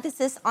tradition's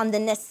emphasis on the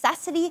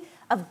necessity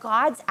of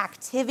God's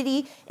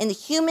activity in the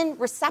human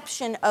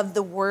reception of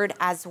the word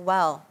as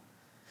well.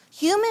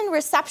 Human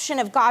reception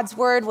of God's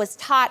word was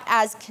taught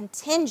as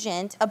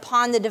contingent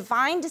upon the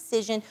divine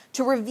decision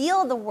to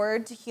reveal the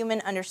word to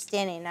human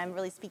understanding. And I'm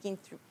really speaking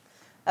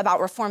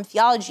about Reformed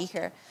theology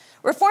here.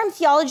 Reformed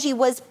theology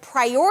was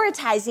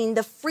prioritizing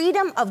the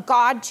freedom of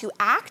God to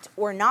act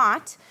or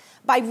not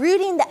by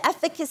rooting the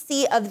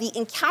efficacy of the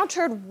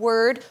encountered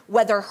word,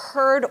 whether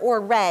heard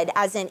or read,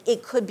 as in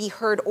it could be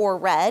heard or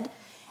read,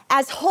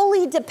 as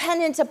wholly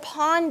dependent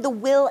upon the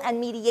will and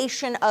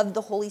mediation of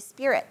the Holy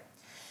Spirit.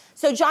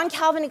 So John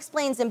Calvin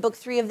explains in Book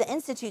 3 of the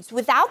Institutes,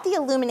 without the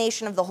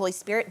illumination of the Holy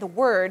Spirit, the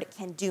word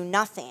can do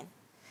nothing.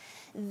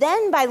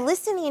 Then by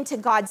listening to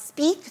God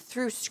speak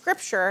through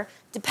Scripture,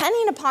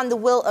 depending upon the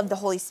will of the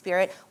Holy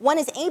Spirit, one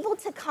is able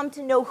to come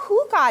to know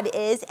who God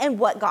is and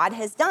what God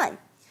has done.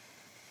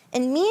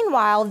 And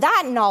meanwhile,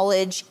 that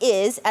knowledge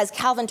is, as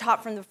Calvin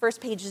taught from the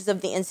first pages of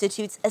the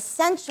Institutes,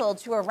 essential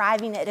to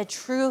arriving at a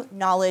true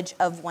knowledge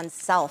of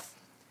oneself.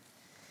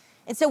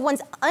 And so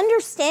one's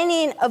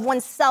understanding of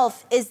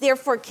oneself is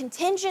therefore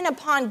contingent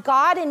upon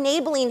God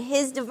enabling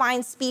his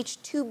divine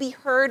speech to be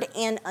heard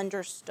and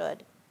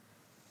understood.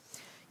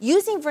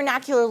 Using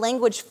vernacular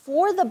language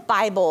for the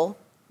Bible,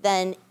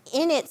 then,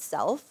 in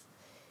itself,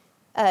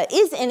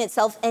 is in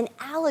itself an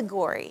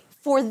allegory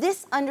for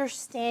this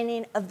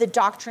understanding of the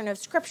doctrine of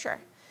Scripture.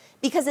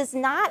 Because it's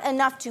not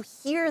enough to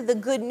hear the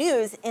good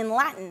news in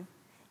Latin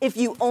if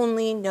you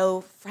only know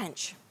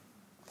French.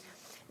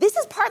 This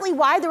is partly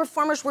why the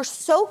Reformers were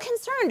so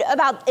concerned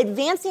about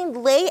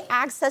advancing lay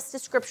access to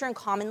Scripture in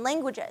common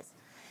languages.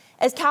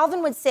 As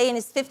Calvin would say in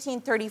his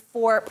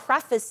 1534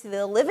 preface to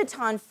the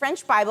Leviton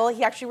French Bible,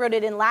 he actually wrote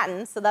it in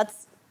Latin, so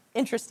that's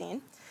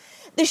interesting.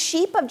 The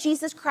sheep of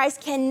Jesus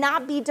Christ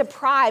cannot be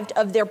deprived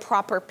of their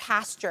proper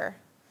pasture,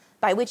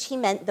 by which he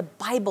meant the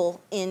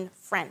Bible in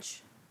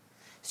French.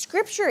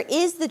 Scripture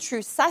is the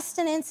true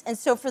sustenance, and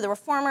so for the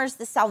Reformers,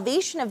 the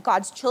salvation of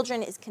God's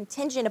children is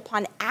contingent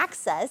upon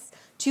access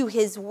to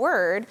his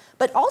word,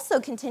 but also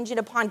contingent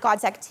upon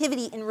God's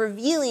activity in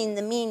revealing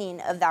the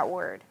meaning of that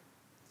word.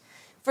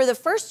 For the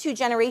first two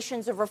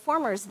generations of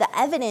Reformers, the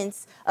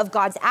evidence of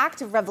God's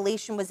act of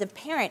revelation was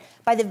apparent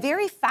by the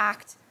very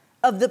fact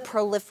of the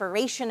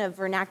proliferation of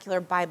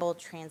vernacular Bible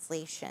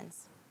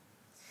translations,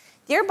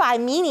 thereby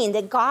meaning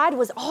that God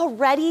was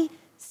already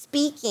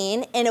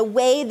speaking in a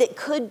way that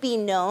could be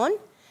known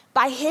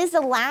by his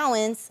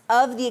allowance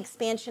of the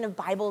expansion of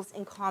Bibles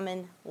in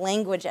common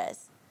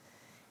languages.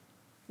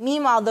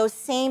 Meanwhile, those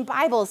same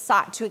Bibles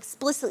sought to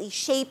explicitly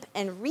shape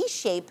and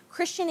reshape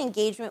Christian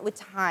engagement with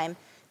time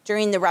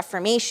during the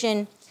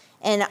Reformation.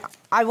 And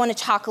I want to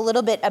talk a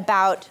little bit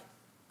about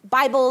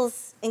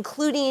Bibles,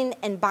 including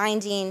and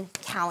binding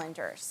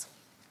calendars.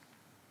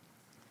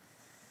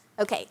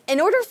 Okay,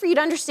 in order for you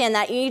to understand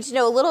that, you need to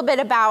know a little bit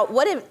about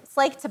what it's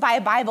like to buy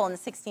a Bible in the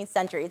 16th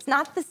century. It's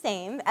not the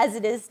same as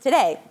it is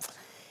today.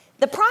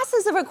 The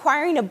process of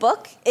acquiring a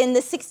book in the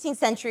 16th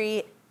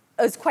century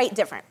was quite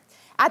different.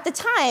 At the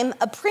time,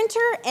 a printer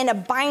and a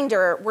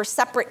binder were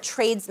separate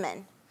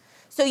tradesmen.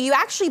 So you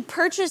actually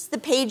purchased the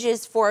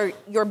pages for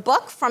your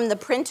book from the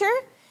printer,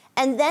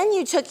 and then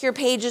you took your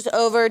pages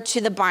over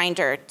to the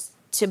binder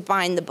to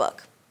bind the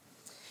book.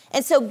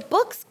 And so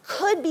books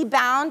could be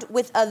bound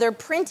with other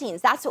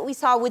printings. That's what we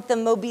saw with the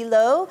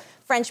Mobilo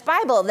French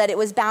Bible, that it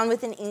was bound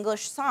with an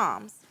English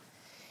Psalms.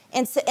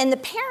 And the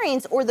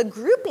pairings or the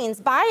groupings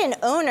by an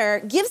owner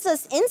gives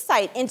us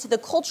insight into the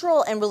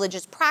cultural and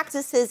religious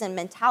practices and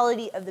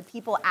mentality of the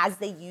people as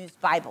they used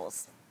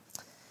Bibles.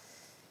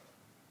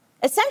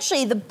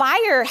 Essentially, the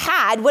buyer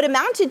had what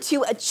amounted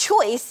to a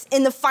choice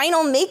in the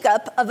final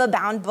makeup of a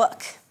bound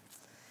book.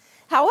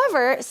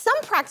 However, some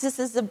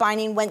practices of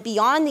binding went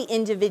beyond the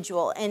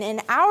individual, and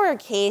in our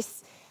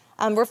case,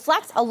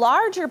 reflects a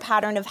larger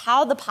pattern of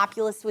how the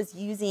populace was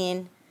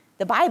using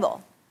the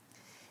Bible.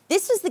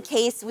 This was the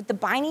case with the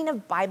binding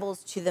of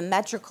Bibles to the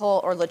metrical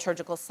or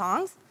liturgical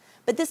songs,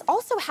 but this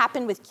also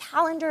happened with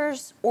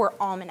calendars or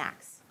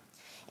almanacs.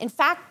 In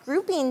fact,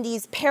 grouping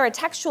these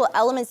paratextual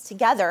elements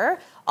together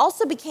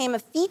also became a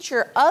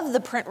feature of the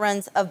print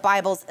runs of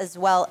Bibles as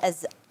well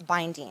as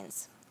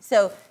bindings.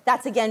 So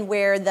that's again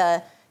where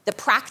the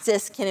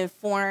practice can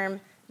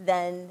inform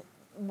then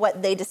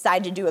what they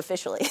decide to do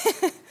officially.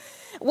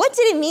 What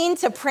did it mean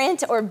to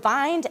print or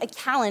bind a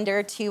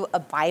calendar to a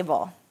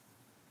Bible?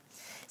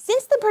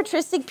 Since the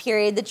patristic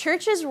period, the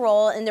church's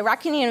role in the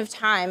reckoning of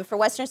time for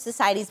Western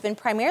society has been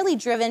primarily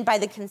driven by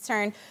the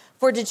concern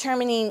for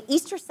determining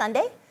Easter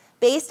Sunday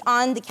based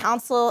on the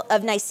Council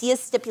of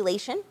Nicaea's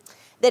stipulation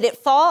that it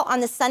fall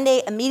on the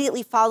Sunday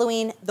immediately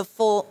following the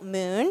full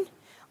moon,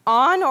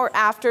 on or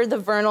after the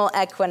vernal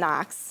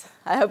equinox.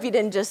 I hope you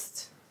didn't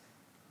just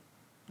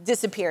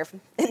disappear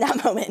in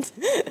that moment.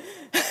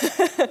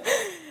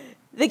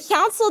 The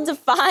council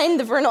defined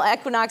the vernal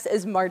equinox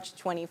as March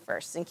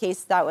 21st, in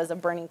case that was a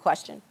burning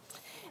question.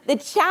 The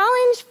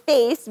challenge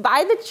faced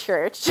by the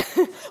church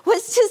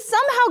was to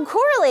somehow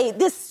correlate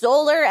the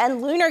solar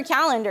and lunar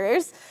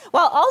calendars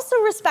while also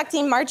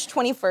respecting March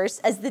 21st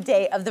as the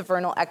day of the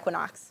vernal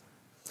equinox.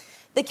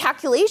 The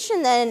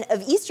calculation then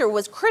of Easter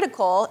was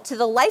critical to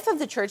the life of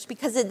the church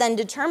because it then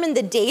determined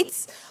the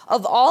dates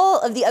of all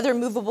of the other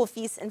movable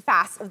feasts and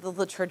fasts of the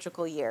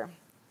liturgical year.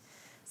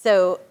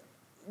 So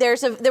there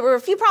were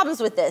a few problems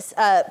with this.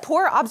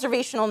 Poor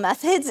observational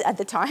methods at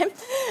the time,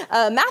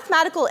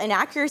 mathematical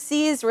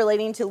inaccuracies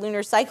relating to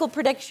lunar cycle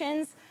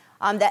predictions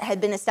that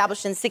had been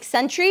established in the 6th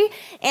century,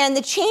 and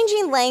the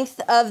changing length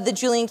of the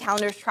Julian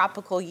calendar's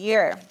tropical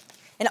year.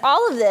 And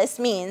all of this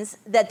means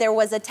that there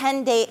was a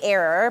 10-day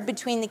error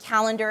between the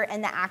calendar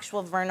and the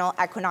actual vernal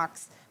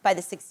equinox by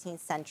the 16th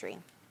century.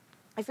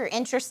 If you're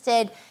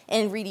interested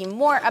in reading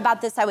more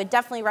about this, I would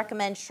definitely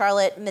recommend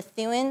Charlotte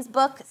Methuen's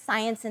book,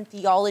 Science and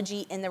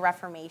Theology in the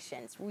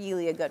Reformation. It's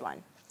really a good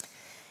one.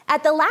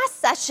 At the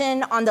last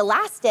session on the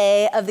last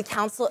day of the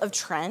Council of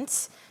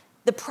Trent,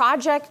 the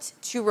project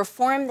to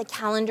reform the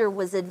calendar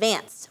was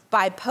advanced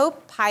by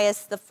Pope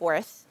Pius IV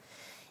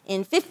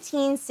in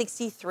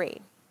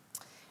 1563,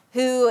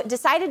 who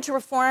decided to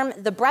reform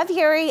the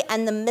breviary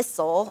and the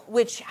missal,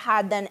 which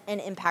had then an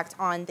impact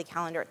on the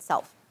calendar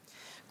itself.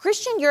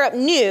 Christian Europe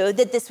knew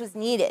that this was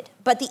needed,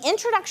 but the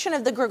introduction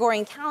of the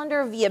Gregorian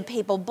calendar via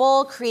papal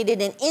bull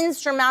created an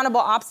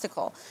insurmountable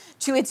obstacle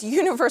to its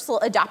universal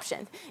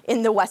adoption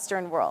in the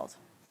Western world.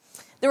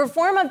 The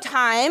reform of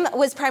time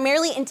was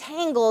primarily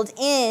entangled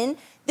in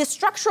the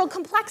structural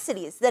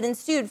complexities that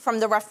ensued from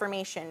the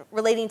Reformation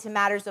relating to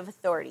matters of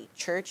authority,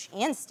 church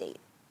and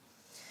state.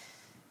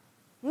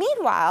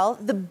 Meanwhile,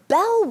 the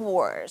bell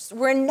wars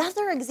were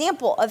another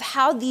example of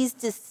how these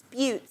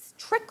disputes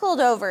trickled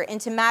over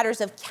into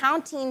matters of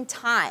counting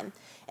time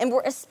and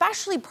were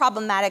especially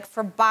problematic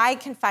for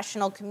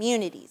bi-confessional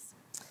communities.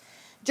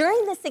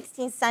 During the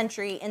 16th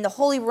century in the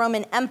Holy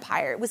Roman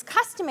Empire, it was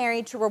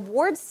customary to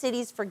reward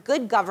cities for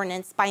good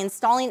governance by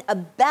installing a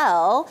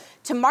bell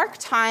to mark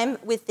time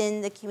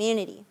within the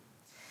community.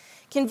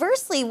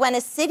 Conversely, when a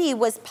city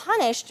was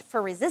punished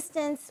for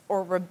resistance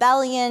or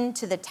rebellion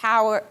to the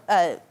tower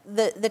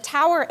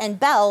and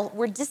bell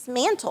were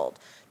dismantled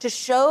to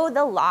show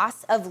the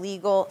loss of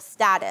legal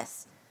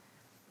status.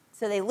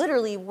 So they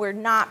literally were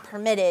not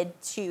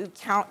permitted to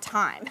count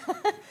time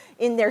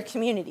in their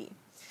community.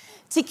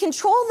 To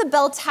control the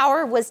bell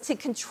tower was to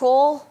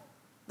control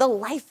the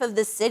life of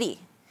the city.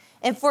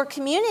 And for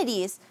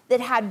communities that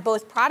had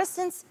both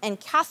Protestants and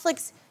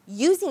Catholics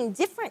using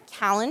different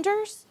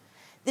calendars,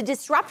 the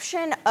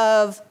disruption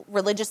of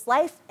religious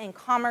life and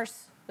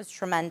commerce was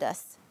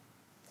tremendous.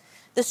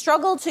 The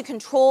struggle to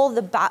control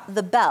the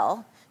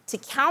bell, to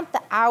count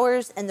the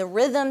hours and the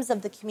rhythms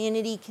of the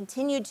community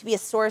continued to be a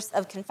source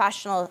of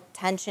confessional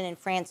tension in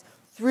France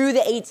through the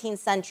 18th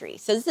century.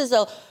 So this is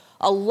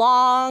a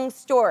long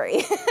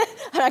story.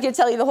 I'm not going to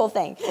tell you the whole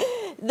thing.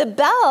 The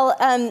bell,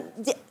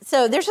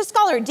 so there's a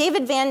scholar,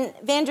 David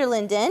van der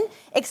Linden,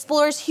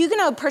 explores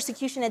Huguenot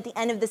persecution at the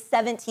end of the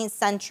 17th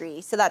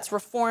century. So that's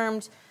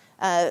Reformed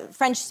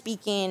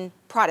French-speaking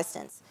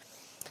Protestants.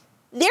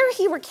 There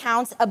he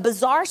recounts a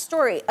bizarre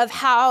story of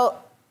how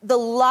the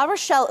La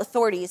Rochelle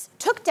authorities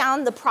took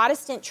down the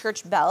Protestant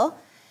church bell.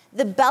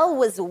 The bell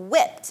was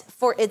whipped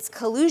for its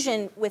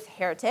collusion with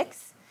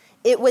heretics.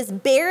 It was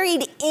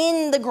buried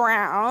in the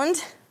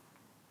ground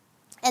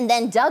and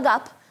then dug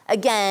up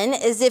again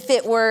as if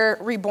it were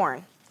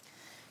reborn.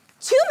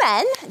 2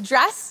 men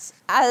dressed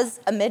as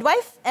a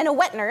midwife and a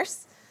wet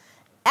nurse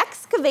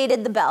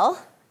excavated the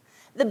bell.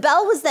 The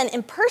bell was then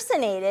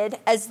impersonated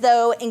as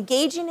though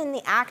engaging in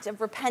the act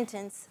of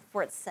repentance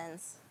for its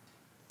sins.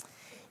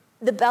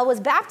 The bell was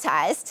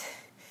baptized,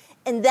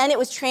 and then it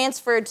was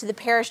transferred to the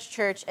parish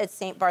church at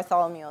St.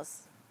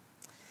 Bartholomew's.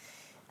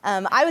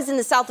 I was in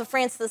the south of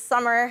France this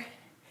summer,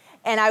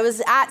 and I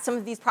was at some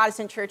of these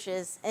Protestant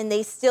churches, and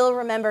they still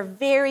remember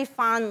very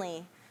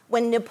fondly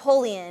when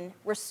Napoleon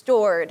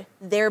restored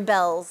their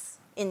bells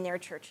in their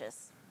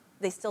churches.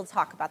 They still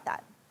talk about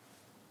that.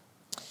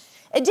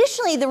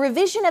 Additionally, the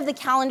revision of the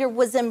calendar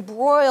was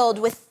embroiled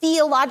with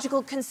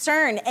theological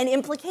concern and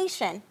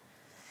implication.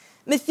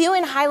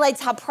 Methuen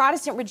highlights how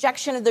Protestant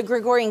rejection of the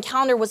Gregorian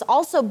calendar was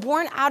also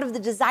born out of the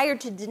desire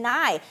to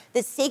deny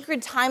that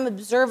sacred time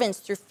observance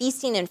through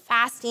feasting and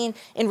fasting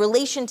in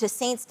relation to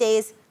saints'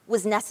 days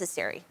was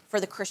necessary for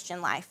the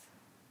Christian life.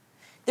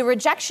 The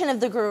rejection of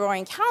the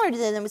Gregorian calendar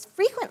then was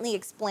frequently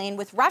explained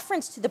with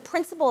reference to the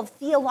principle of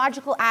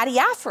theological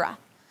adiaphora,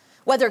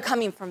 whether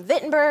coming from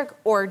Wittenberg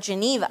or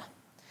Geneva.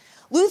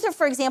 Luther,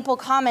 for example,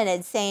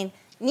 commented saying,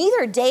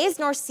 "Neither days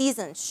nor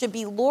seasons should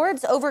be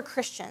lords over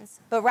Christians,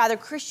 but rather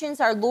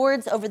Christians are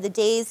lords over the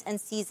days and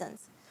seasons,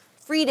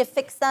 free to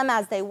fix them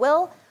as they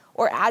will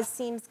or as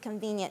seems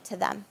convenient to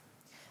them.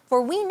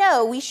 For we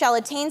know we shall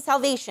attain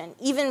salvation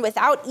even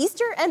without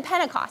Easter and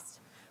Pentecost,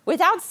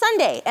 without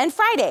Sunday and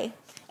Friday.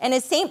 And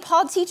as St.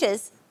 Paul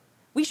teaches,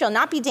 we shall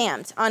not be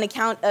damned on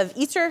account of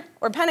Easter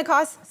or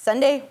Pentecost,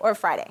 Sunday or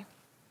Friday."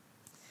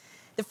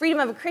 The freedom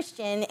of a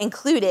Christian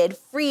included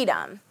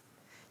freedom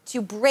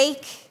to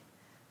break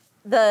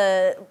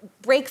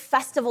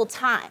festival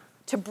time,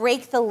 to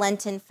break the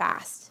Lenten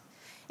fast.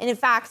 And in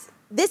fact,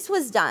 this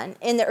was done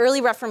in the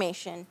early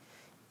Reformation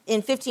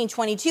in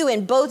 1522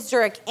 in both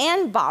Zurich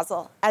and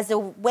Basel as a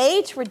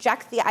way to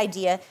reject the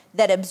idea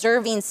that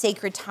observing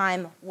sacred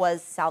time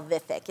was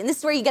salvific. And this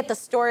is where you get the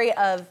story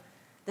of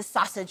the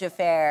sausage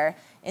affair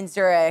in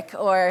Zurich,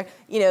 or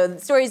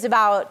stories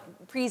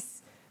about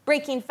priests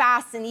breaking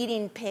fasts and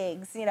eating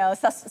pigs,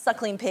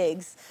 suckling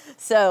pigs.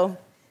 So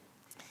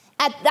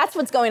that's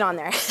what's going on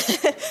there.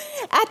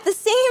 At the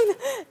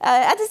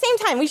same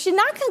time, we should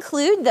not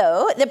conclude,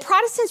 though, that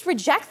Protestants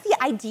reject the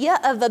idea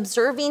of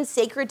observing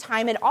sacred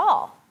time at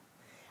all.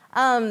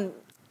 And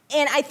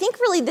I think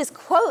really this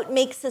quote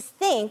makes us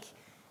think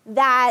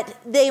that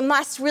they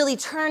must really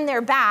turn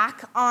their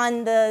back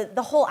on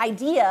the whole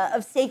idea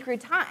of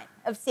sacred time,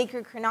 of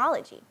sacred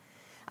chronology.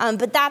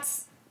 But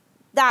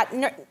that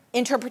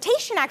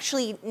interpretation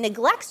actually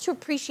neglects to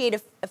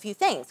appreciate a few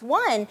things.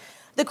 One,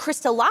 the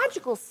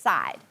Christological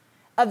side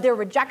of their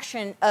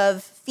rejection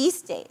of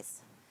feast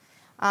days,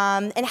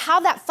 and how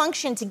that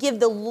functioned to give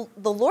the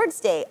Lord's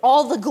Day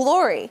all the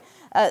glory,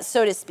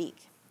 so to speak.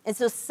 And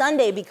so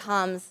Sunday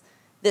becomes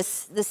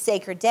this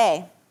sacred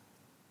day.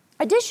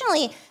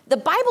 Additionally, the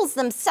Bibles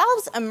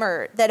themselves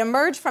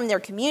emerge from their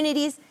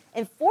communities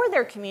and for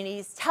their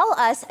communities tell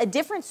us a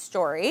different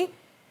story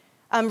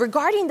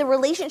regarding the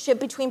relationship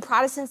between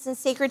Protestants and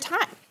sacred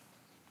time.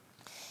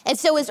 And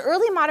so as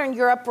early modern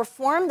Europe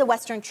reformed the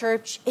Western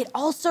Church, it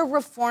also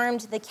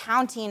reformed the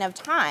counting of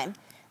time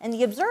and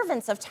the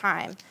observance of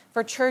time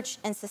for church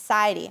and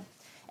society.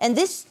 And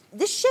this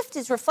shift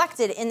is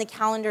reflected in the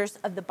calendars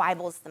of the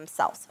Bibles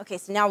themselves. Okay,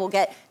 so now we'll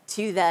get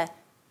to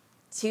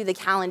the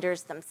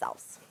calendars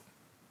themselves.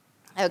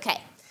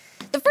 Okay,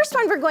 the first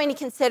one we're going to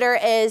consider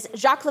is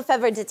Jacques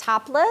Lefebvre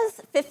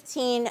d'Étaples'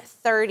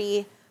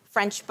 1530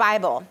 French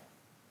Bible.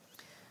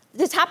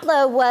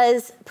 D'Étaples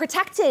was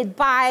protected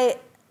by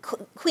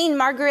Queen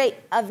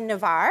Margaret of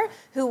Navarre,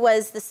 who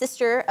was the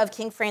sister of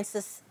King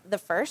Francis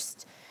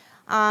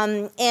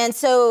I. And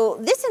so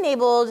this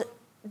enabled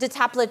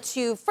d'Étaples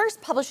to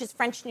first publish his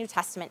French New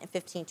Testament in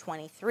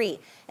 1523.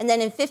 And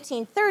then in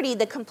 1530,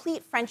 the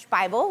complete French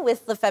Bible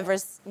with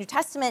Lefebvre's New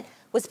Testament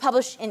was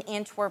published in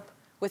Antwerp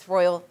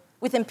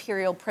with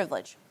imperial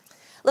privilege.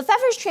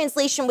 Lefebvre's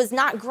translation was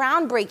not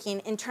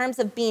groundbreaking in terms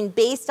of being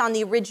based on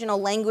the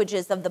original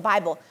languages of the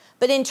Bible,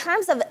 but in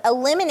terms of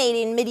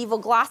eliminating medieval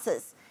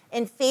glosses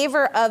in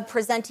favor of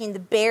presenting the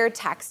bare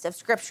text of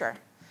Scripture.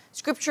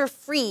 Scripture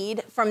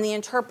freed from the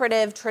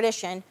interpretive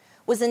tradition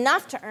was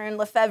enough to earn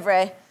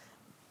Lefebvre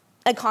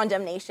a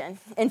condemnation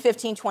in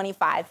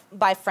 1525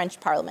 by French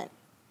Parliament.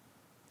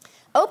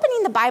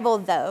 Opening the Bible,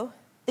 though,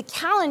 the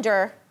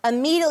calendar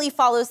immediately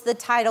follows the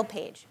title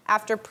page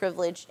after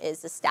privilege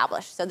is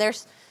established. So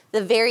there's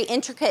the very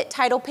intricate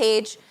title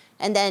page,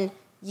 and then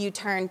you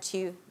turn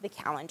to the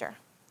calendar.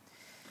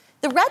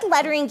 The red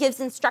lettering gives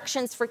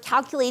instructions for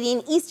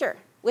calculating Easter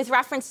with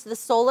reference to the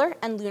solar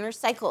and lunar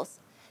cycles.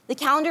 The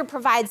calendar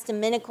provides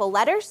dominical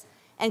letters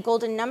and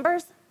golden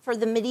numbers for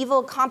the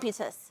medieval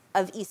computus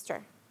of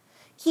Easter.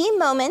 Key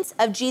moments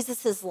of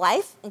Jesus'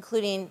 life,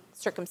 including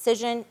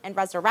circumcision and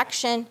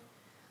resurrection,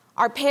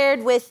 are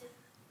paired with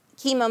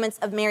key moments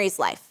of Mary's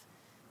life,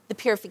 the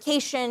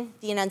purification,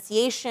 the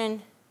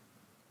Annunciation,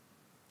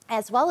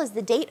 as well as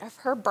the date of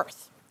her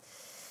birth.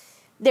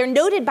 They're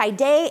noted by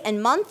day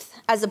and month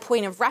as a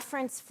point of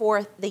reference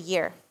for the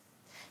year.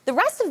 The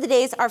rest of the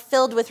days are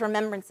filled with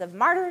remembrance of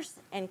martyrs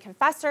and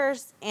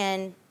confessors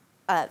and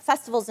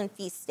festivals and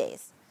feast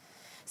days.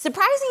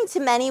 Surprising to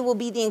many will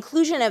be the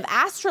inclusion of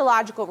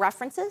astrological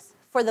references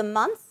for the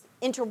months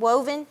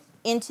interwoven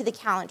into the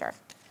calendar,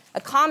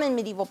 a common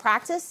medieval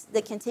practice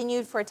that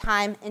continued for a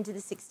time into the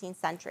 16th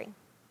century.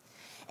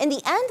 In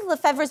the end,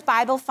 Lefebvre's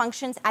Bible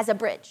functions as a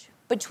bridge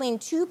between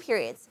two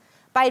periods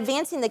by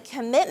advancing the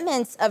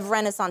commitments of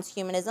Renaissance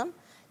humanism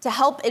to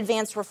help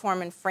advance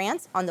reform in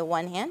France on the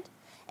one hand,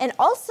 and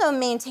also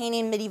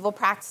maintaining medieval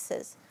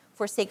practices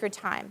for sacred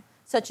time,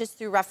 such as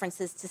through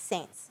references to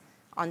saints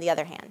on the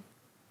other hand.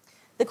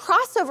 The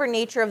crossover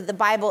nature of the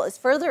Bible is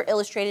further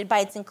illustrated by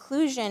its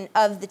inclusion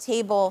of the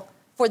table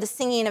for the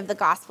singing of the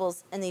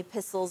Gospels and the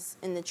epistles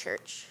in the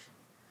church.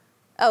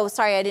 Oh,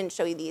 sorry, I didn't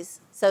show you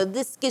these. So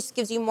this just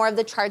gives you more of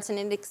the charts, and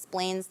it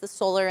explains the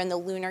solar and the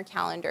lunar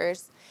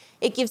calendars.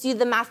 It gives you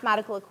the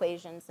mathematical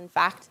equations. In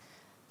fact,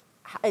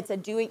 it's a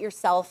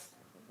do-it-yourself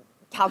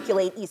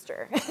calculate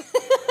Easter.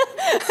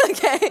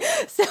 Okay,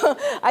 so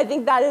I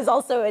think that is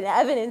also an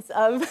evidence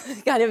of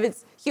kind of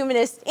its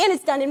humanist, and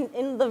it's done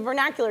in the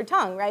vernacular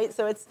tongue, right?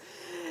 So it's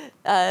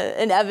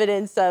an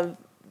evidence of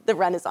the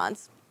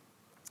Renaissance.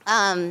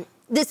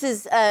 This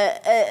is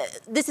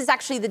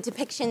actually the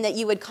depiction that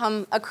you would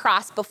come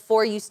across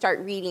before you start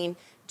reading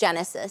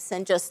Genesis,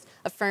 and just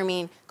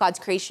affirming God's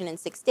creation in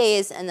 6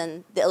 days, and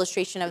then the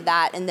illustration of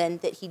that, and then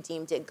that he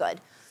deemed it good.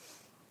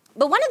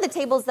 But one of the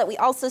tables that we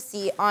also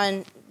see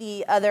on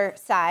the other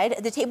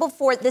side, the table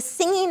for the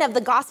singing of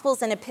the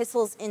Gospels and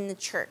epistles in the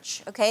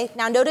church, okay?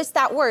 Now notice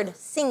that word,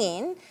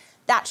 singing.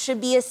 That should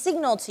be a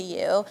signal to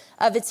you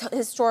of its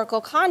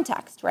historical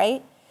context,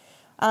 right?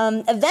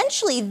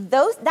 Eventually,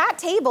 that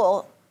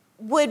table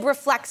would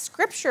reflect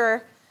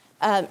Scripture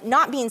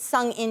not being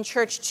sung in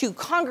church to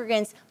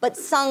congregants, but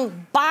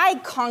sung by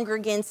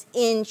congregants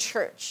in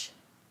church.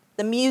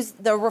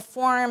 The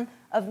reform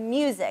of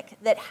music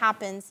that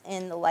happens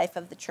in the life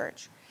of the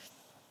church.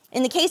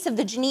 In the case of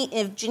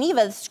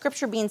Geneva, the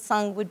scripture being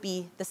sung would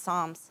be the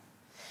Psalms.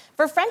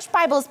 For French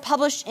Bibles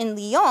published in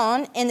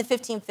Lyon in the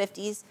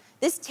 1550s,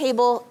 this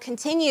table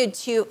continued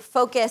to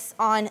focus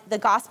on the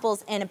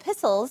Gospels and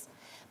epistles,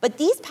 but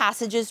these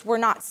passages were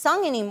not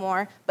sung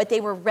anymore, but they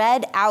were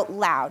read out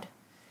loud,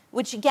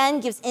 which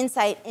again gives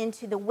insight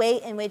into the way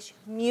in which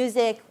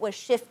music was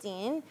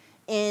shifting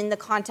in the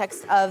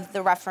context of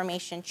the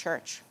Reformation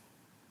Church.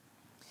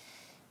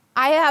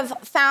 I have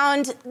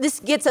found, this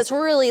gets us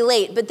really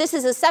late, but this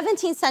is a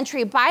 17th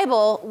century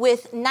Bible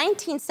with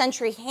 19th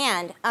century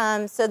hand.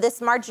 So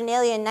this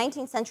marginalia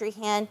 19th century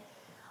hand,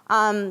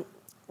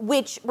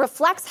 which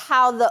reflects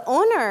how the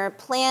owner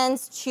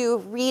plans to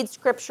read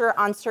scripture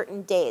on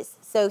certain days.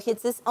 So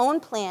it's his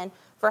own plan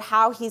for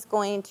how he's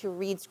going to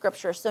read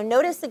scripture. So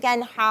notice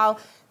again how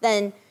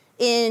then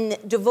in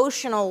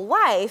devotional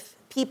life,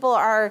 people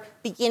are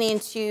beginning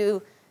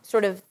to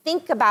sort of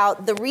think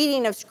about the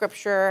reading of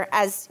scripture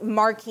as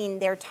marking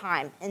their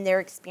time and their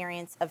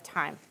experience of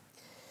time.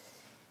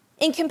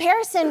 In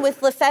comparison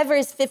with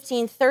Lefebvre's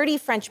 1530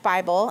 French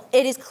Bible,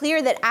 it is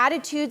clear that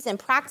attitudes and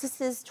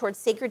practices towards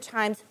sacred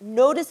times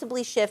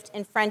noticeably shift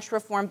in French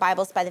Reformed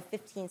Bibles by the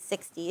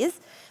 1560s,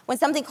 when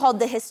something called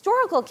the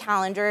historical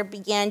calendar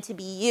began to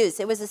be used.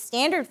 It was a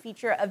standard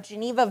feature of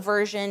Geneva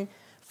version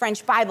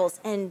French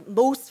Bibles, and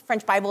most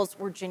French Bibles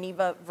were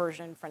Geneva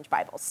version French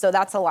Bibles, so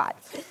that's a lot.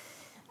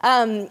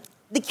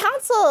 The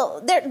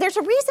Council, there's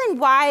a reason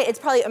why it's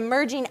probably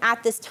emerging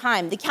at this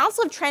time. The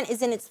Council of Trent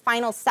is in its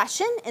final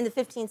session in the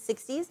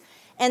 1560s,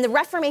 and the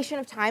Reformation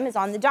of time is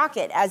on the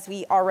docket, as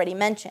we already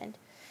mentioned.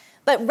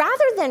 But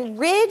rather than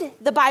rid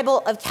the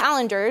Bible of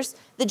calendars,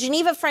 the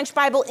Geneva French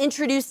Bible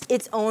introduced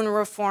its own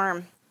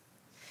reform.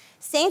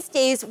 Saints'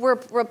 days were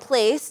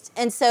replaced,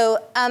 and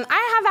so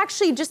I have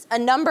actually just a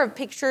number of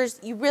pictures.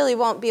 You really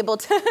won't be able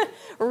to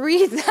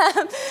read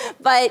them,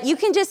 but you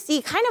can just see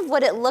kind of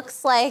what it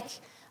looks like.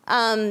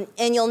 And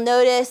you'll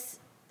notice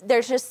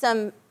there's just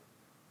some,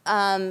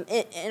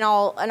 and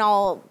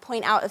I'll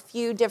point out a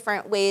few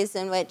different ways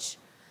in which,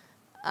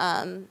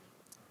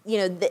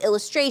 the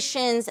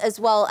illustrations, as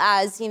well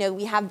as,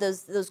 we have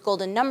those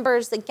golden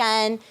numbers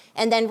again,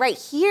 and then right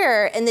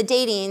here in the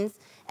datings,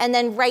 and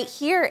then right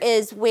here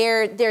is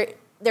where they're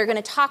going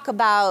to talk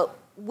about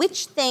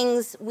which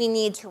things we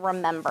need to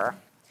remember.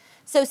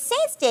 So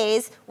saints'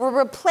 days were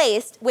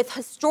replaced with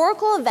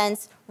historical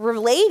events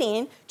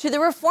relating to the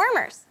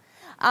reformers.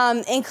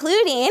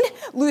 Including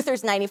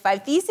Luther's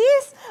 95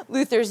 Theses,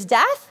 Luther's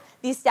death,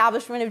 the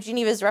establishment of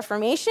Geneva's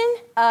Reformation,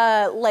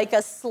 like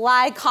a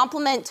sly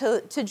compliment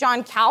to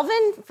John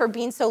Calvin for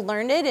being so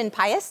learned and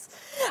pious,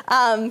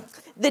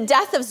 the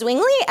death of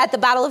Zwingli at the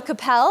Battle of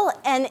Cappel,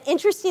 and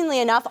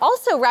interestingly enough,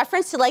 also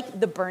reference to like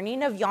the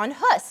burning of Jan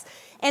Hus.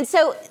 And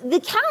so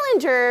the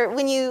calendar,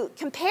 when you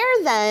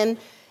compare them,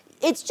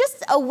 it's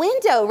just a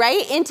window,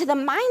 right, into the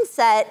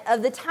mindset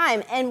of the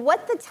time and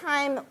what the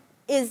time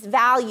is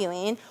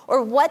valuing,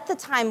 or what the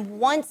time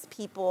wants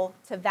people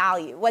to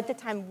value, what the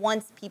time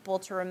wants people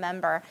to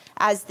remember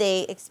as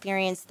they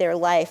experience their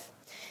life.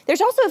 There's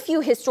also a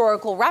few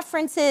historical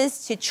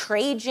references to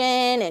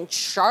Trajan and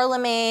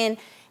Charlemagne,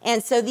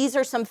 and so these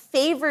are some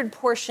favored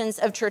portions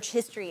of church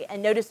history,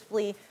 and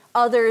noticeably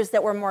others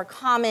that were more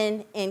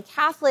common in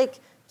Catholic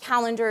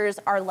calendars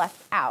are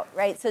left out,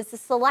 right? So it's a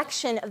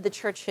selection of the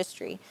church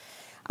history.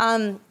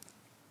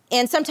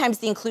 And sometimes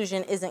the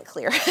inclusion isn't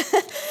clear.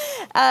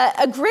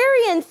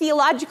 Agrarian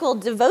theological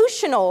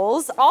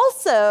devotionals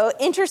also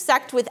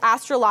intersect with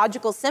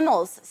astrological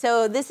symbols.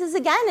 So this is,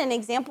 again, an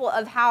example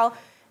of how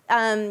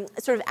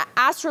sort of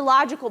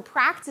astrological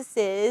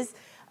practices,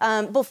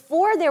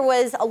 before there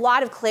was a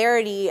lot of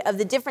clarity of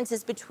the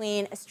differences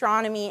between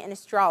astronomy and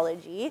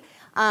astrology.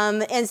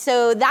 And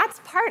so that's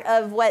part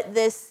of what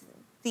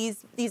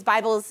these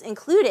Bibles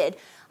included.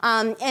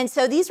 And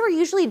so these were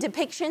usually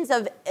depictions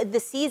of the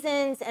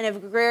seasons and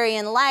of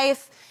agrarian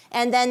life.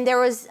 And then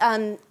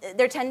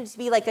there tended to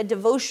be like a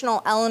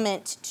devotional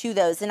element to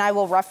those. And I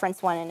will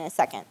reference one in a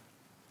second.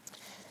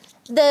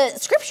 The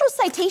scriptural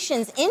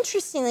citations,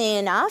 interestingly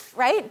enough,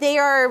 right,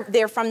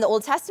 they're from the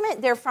Old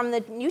Testament, they're from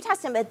the New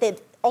Testament, but they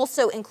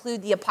also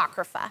include the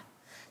Apocrypha.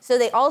 So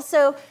they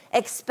also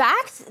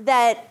expect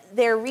that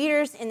their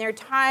readers in their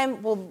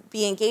time will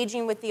be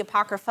engaging with the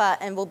Apocrypha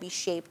and will be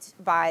shaped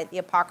by the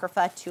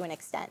Apocrypha to an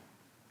extent.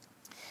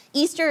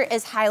 Easter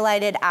is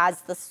highlighted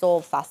as the sole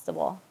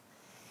festival.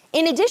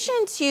 In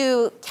addition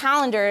to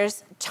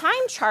calendars,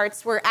 time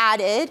charts were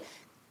added,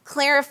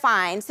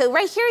 clarifying. So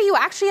right here you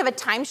actually have a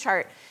time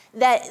chart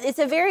that it's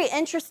a very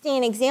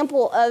interesting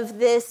example of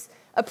this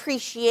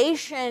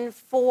appreciation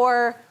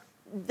for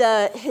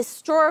the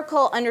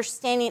historical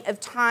understanding of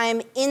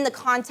time in the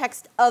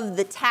context of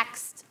the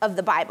text of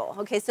the Bible.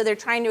 Okay, so they're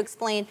trying to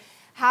explain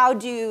how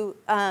do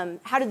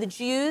the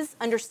Jews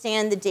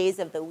understand the days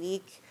of the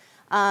week,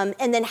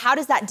 and then how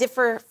does that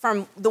differ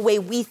from the way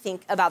we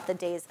think about the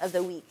days of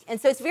the week? And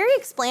so it's very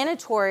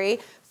explanatory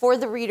for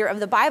the reader of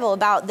the Bible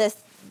about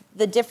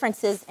the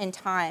differences in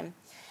time.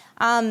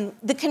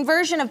 The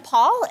conversion of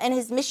Paul and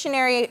his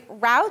missionary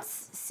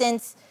routes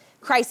since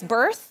Christ's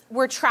birth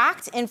were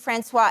tracked in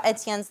Francois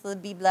Etienne's La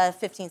Bible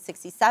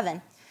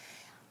 1567.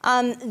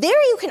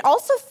 There you can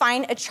also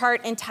find a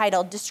chart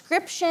entitled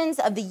Descriptions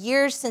of the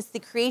Years Since the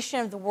Creation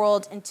of the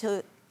World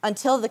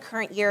until the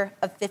Current Year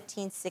of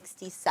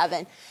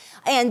 1567.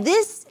 And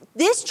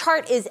this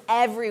chart is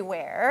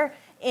everywhere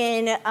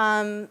in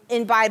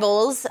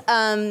Bibles.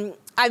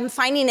 I'm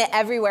finding it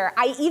everywhere.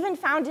 I even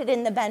found it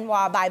in the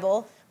Benoit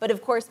Bible, but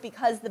of course,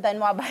 because the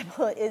Benoit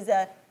Bible is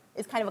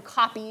kind of a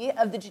copy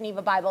of the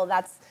Geneva Bible,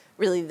 that's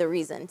really the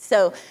reason.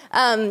 So,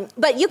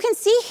 but you can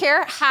see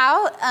here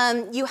how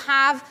you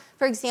have,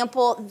 for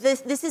example,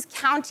 this is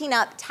tallying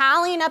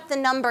up the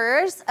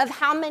numbers of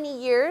how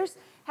many years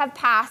have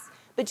passed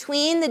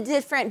between the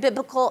different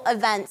biblical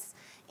events.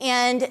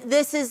 And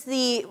this is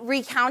the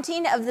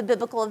recounting of the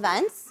biblical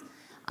events.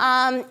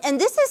 And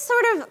this is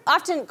sort of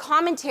often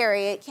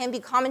commentary. It can be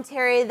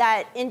commentary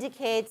that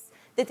indicates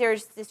that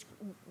there's this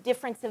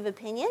difference of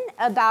opinion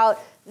about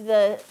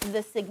the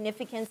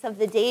significance of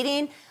the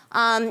dating.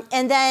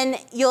 And then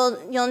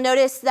you'll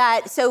notice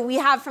that, so we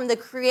have from the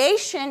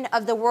creation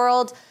of the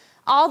world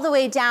all the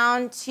way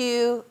down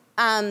to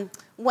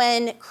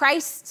when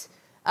Christ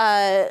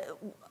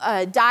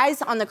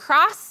dies on the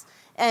cross,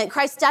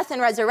 Christ's death and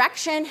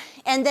resurrection,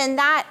 and then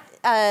that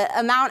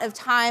amount of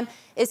time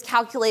is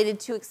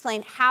calculated to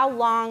explain how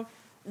long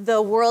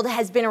the world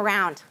has been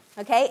around,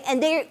 okay?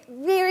 And they're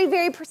very,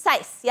 very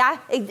precise, yeah?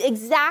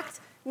 Exact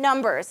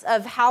numbers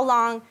of how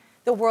long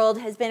the world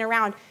has been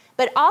around.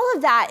 But all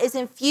of that is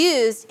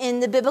infused in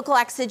the biblical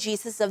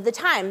exegesis of the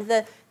time.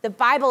 The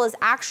Bible is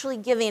actually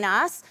giving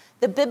us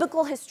the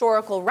biblical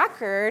historical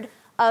record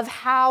of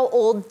how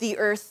old the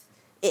earth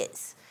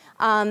is.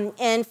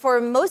 And for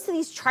most of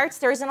these charts,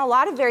 there isn't a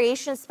lot of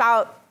variations,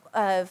 about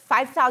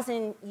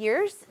 5,000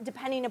 years,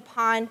 depending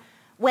upon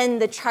when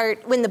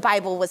the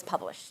Bible was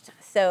published.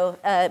 So,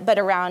 but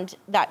around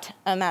that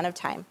amount of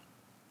time.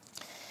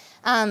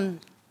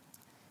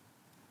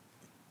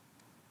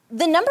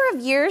 The number of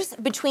years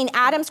between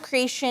Adam's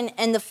creation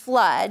and the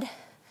flood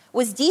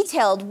was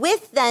detailed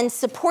with then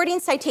supporting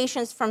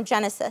citations from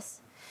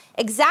Genesis.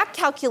 Exact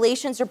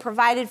calculations are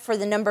provided for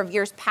the number of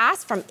years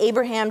past from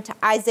Abraham to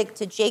Isaac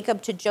to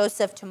Jacob to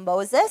Joseph to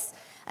Moses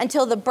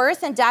until the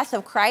birth and death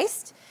of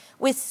Christ,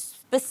 with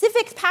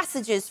specific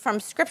passages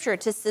from Scripture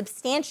to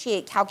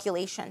substantiate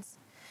calculations.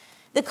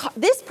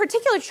 This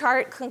particular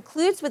chart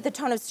concludes with the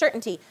tone of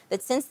certainty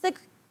that since the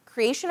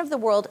creation of the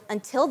world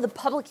until the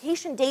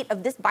publication date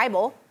of this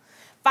Bible,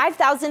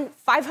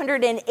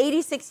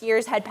 5,586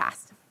 years had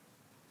passed.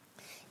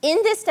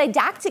 In this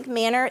didactic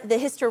manner, the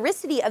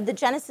historicity of the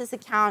Genesis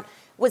account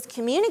was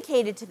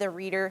communicated to the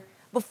reader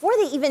before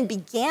they even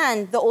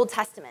began the Old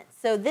Testament.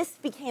 So this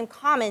became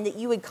common, that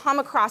you would come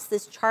across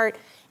this chart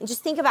and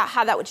just think about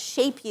how that would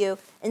shape you,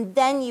 and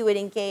then you would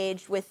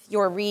engage with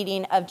your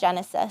reading of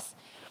Genesis.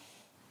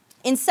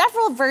 In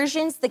several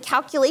versions, the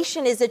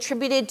calculation is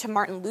attributed to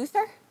Martin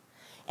Luther,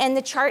 and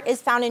the chart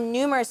is found in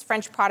numerous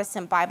French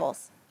Protestant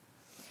Bibles.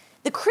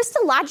 The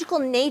Christological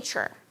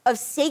nature of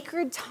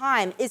sacred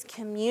time is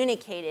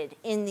communicated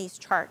in these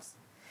charts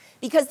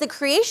because the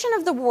creation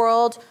of the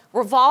world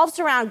revolves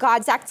around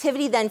God's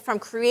activity then from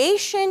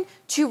creation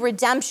to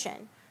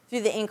redemption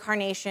through the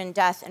incarnation,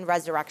 death, and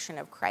resurrection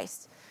of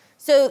Christ.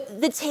 So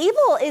the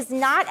table is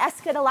not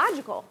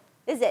eschatological,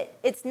 is it?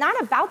 It's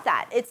not about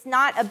that. It's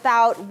not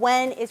about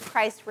when is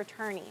Christ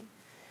returning.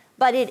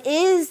 but it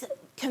is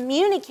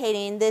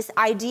communicating this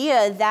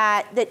idea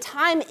that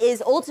time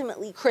is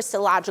ultimately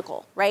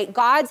Christological, right?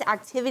 God's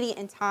activity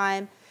in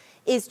time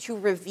is to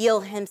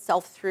reveal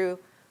himself through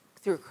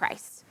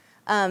Christ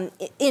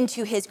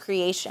into his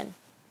creation.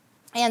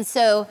 And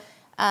so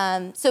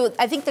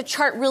I think the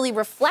chart really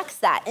reflects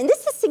that. And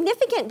this is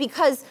significant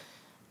because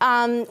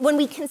when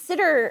we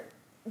consider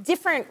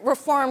different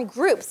reform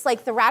groups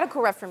like the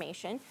Radical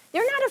Reformation,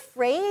 they're not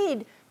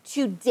afraid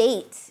to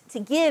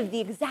give the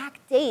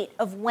exact date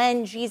of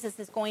when Jesus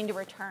is going to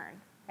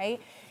return,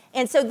 right?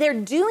 And so they're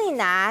doing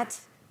that.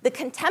 The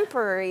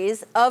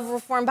contemporaries of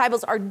Reformed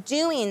Bibles are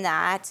doing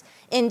that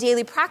in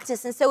daily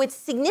practice. And so it's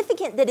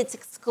significant that it's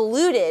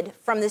excluded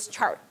from this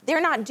chart. They're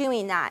not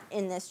doing that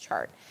in this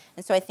chart.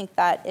 And so I think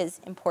that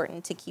is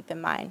important to keep in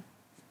mind.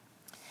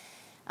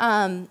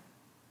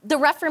 The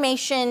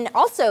Reformation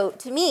also,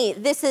 to me,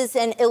 this is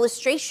an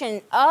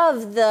illustration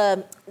of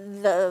the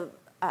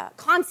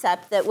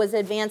concept that was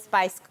advanced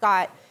by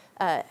Scott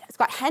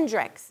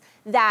Hendricks,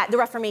 that the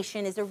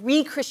Reformation is a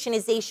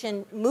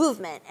re-Christianization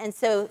movement. And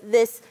so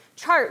this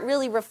chart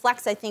really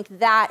reflects, I think,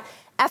 that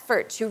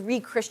effort to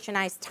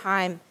re-Christianize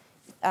time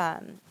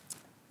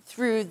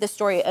through the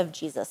story of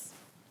Jesus.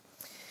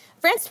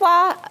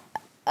 Francois,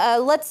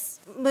 let's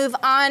move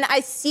on.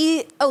 I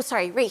see, oh,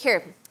 sorry, right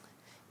here.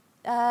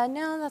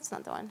 No, that's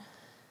not the one.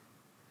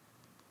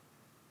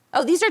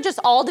 Oh, these are just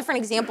all different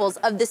examples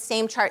of the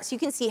same chart. So you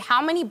can see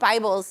how many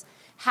Bibles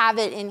have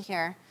it in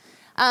here.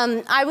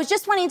 I was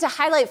just wanting to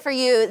highlight for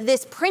you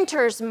this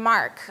printer's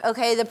mark,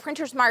 okay? The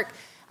printer's mark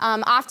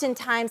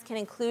oftentimes can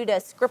include a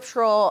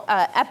scriptural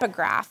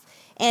epigraph.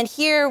 And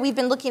here we've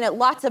been looking at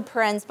lots of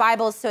Perens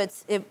Bibles, so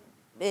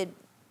it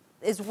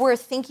is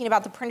worth thinking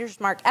about the printer's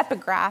mark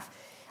epigraph,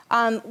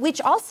 which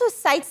also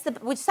cites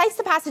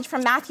the passage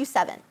from Matthew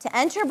 7, to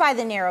enter by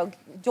the narrow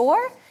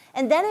door.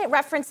 And then it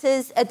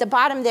references at the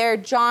bottom there,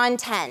 John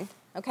 10,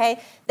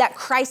 okay, that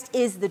Christ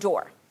is the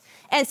door.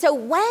 And so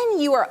when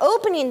you are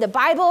opening the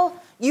Bible,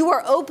 you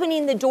are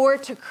opening the door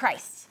to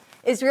Christ,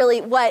 is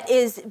really what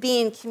is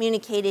being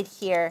communicated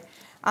here.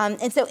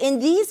 And so in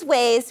these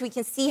ways, we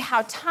can see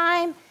how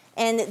time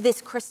and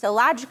this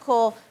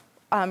Christological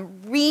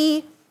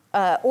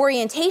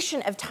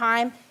reorientation of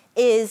time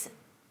is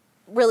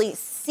really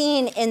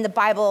seen in the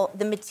Bible,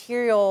 the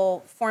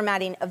material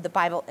formatting of the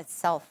Bible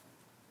itself.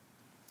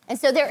 And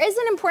so there is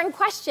an important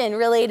question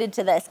related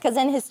to this, because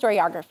in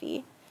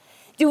historiography,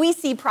 do we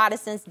see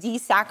Protestants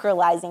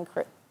desacralizing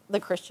the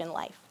Christian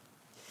life?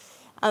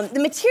 The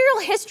material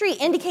history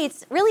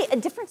indicates really a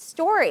different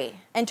story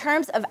in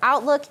terms of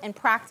outlook and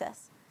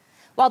practice.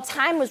 While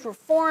time was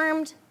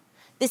reformed,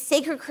 the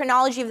sacred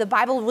chronology of the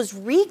Bible was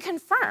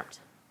reconfirmed,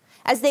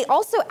 as they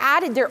also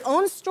added their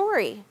own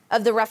story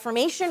of the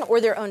Reformation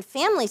or their own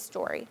family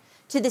story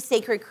to the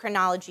sacred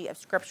chronology of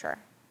Scripture.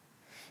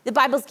 The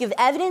Bibles give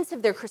evidence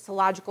of their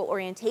Christological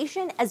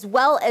orientation as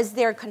well as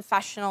their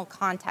confessional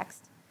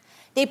context.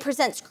 They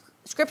present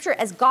Scripture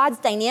as God's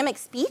dynamic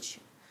speech,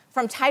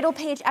 from title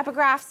page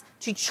epigraphs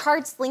to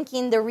charts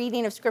linking the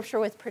reading of Scripture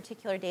with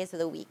particular days of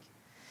the week.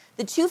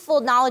 The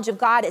twofold knowledge of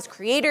God as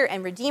creator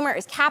and redeemer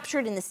is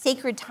captured in the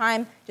sacred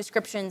time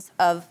descriptions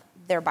of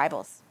their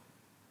Bibles.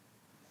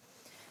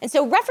 And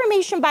so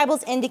Reformation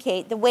Bibles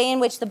indicate the way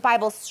in which the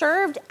Bible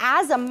served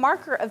as a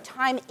marker of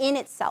time in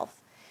itself,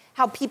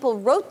 how people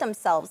wrote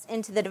themselves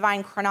into the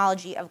divine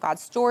chronology of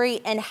God's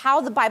story, and how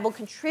the Bible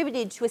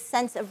contributed to a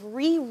sense of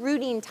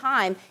rerouting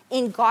time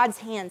in God's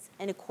hands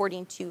and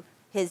according to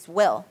his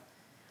will.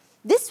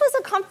 This was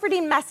a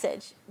comforting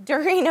message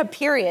during a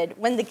period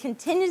when the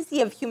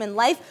contingency of human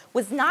life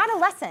was not a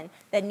lesson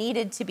that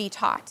needed to be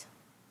taught.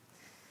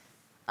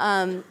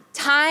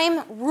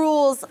 Time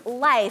rules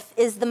life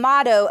is the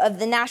motto of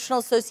the National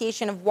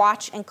Association of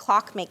Watch and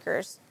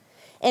Clockmakers.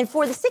 And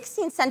for the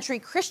 16th century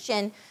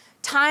Christian,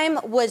 time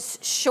was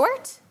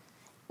short,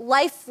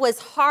 life was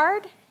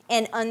hard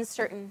and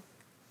uncertain.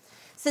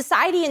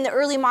 Society in the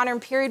early modern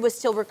period was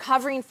still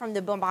recovering from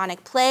the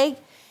bubonic plague,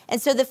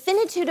 and so the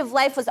finitude of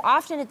life was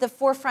often at the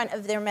forefront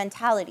of their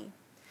mentality.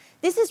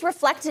 This is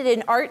reflected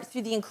in art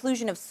through the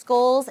inclusion of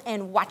skulls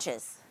and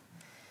watches.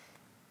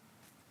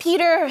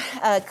 Peter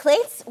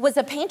Claets was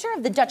a painter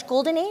of the Dutch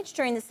Golden Age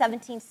during the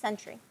 17th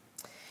century.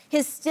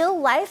 His still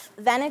life,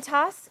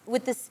 Vanitas,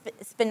 with the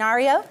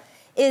Spinario,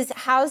 is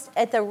housed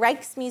at the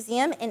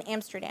Rijksmuseum in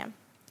Amsterdam.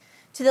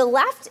 To the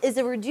left is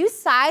a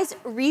reduced size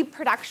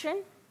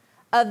reproduction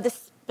of the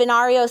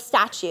Spinario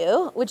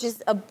statue, which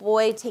is a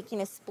boy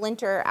taking a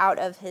splinter out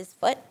of his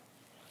foot,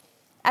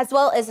 as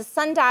well as a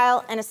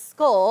sundial and a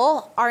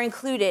skull are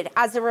included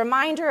as a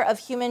reminder of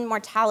human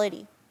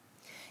mortality.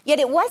 Yet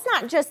it was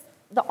not just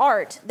the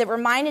art that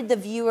reminded the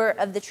viewer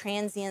of the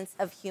transience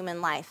of human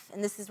life.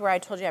 And this is where I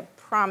told you I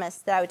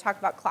promised that I would talk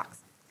about clocks.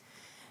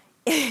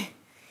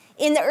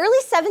 In the early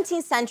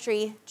 17th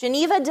century,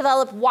 Geneva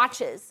developed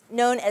watches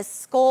known as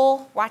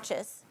skull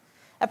watches,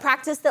 a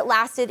practice that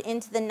lasted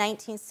into the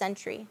 19th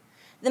century.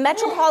 The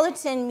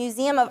Metropolitan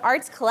Museum of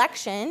Art's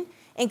collection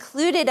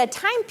included a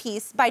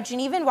timepiece by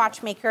Genevan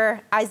watchmaker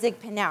Isaac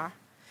Pinard.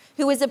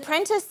 who was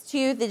apprenticed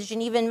to the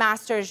Genevan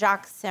master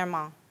Jacques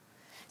Serment.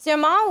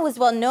 Serment was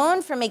well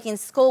known for making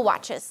skull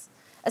watches,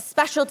 a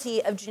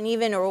specialty of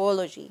Genevan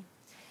horology,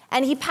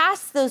 and he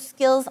passed those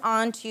skills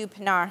on to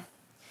Pinard.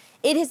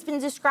 It has been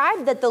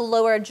described that the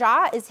lower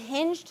jaw is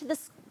hinged to the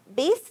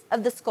base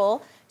of the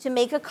skull to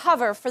make a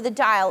cover for the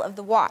dial of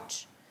the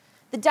watch.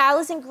 The dial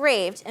is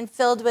engraved and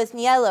filled with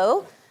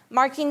niello,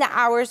 marking the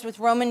hours with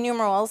Roman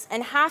numerals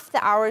and half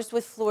the hours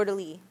with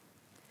fleur-de-lis.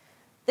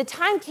 The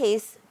time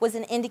case was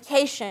an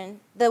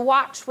indication the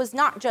watch was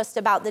not just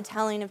about the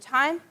telling of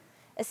time,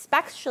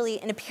 especially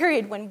in a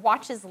period when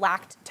watches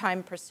lacked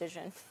time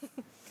precision.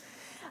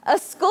 A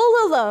skull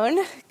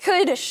alone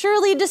could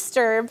surely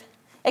disturb,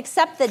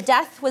 except that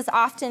death was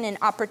often an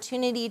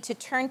opportunity to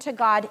turn to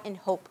God in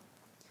hope.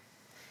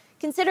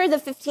 Consider the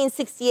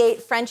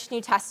 1568 French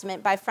New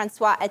Testament by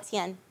François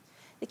Etienne.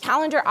 The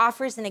calendar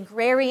offers an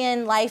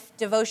agrarian life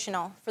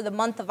devotional for the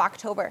month of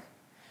October.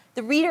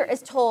 The reader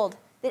is told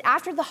that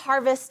after the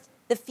harvest,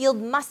 the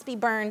field must be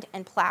burned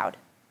and plowed.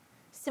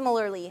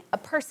 Similarly, a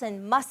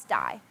person must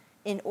die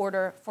in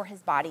order for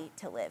his body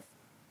to live.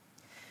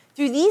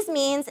 Through these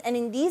means and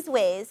in these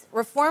ways,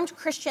 Reformed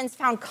Christians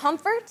found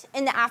comfort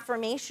in the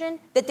affirmation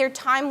that their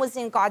time was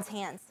in God's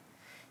hands.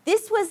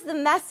 This was the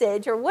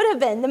message, or would have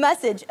been the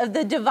message, of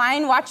the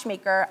divine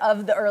watchmaker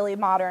of the early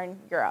modern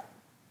Europe.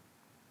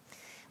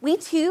 We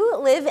too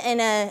live in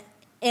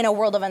a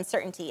world of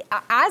uncertainty.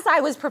 As I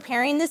was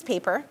preparing this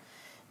paper,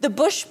 the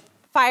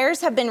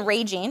bushfires have been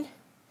raging.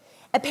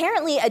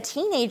 Apparently, a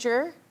teenage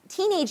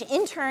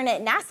intern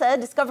at NASA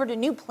discovered a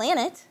new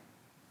planet.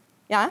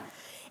 Yeah.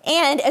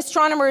 And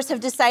astronomers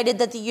have decided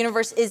that the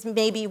universe is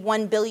maybe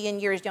 1 billion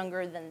years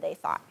younger than they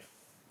thought.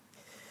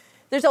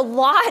 There's a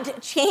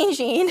lot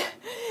changing,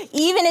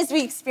 even as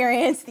we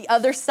experience the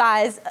other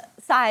side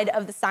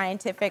of the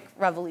scientific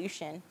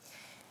revolution.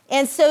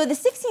 And so the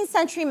 16th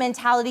century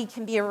mentality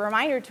can be a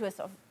reminder to us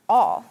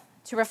all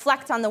to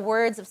reflect on the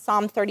words of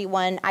Psalm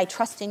 31, I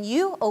trust in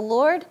you, O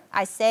Lord,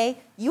 I say,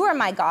 you are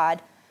my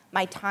God,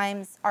 my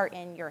times are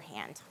in your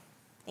hand.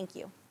 Thank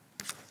you.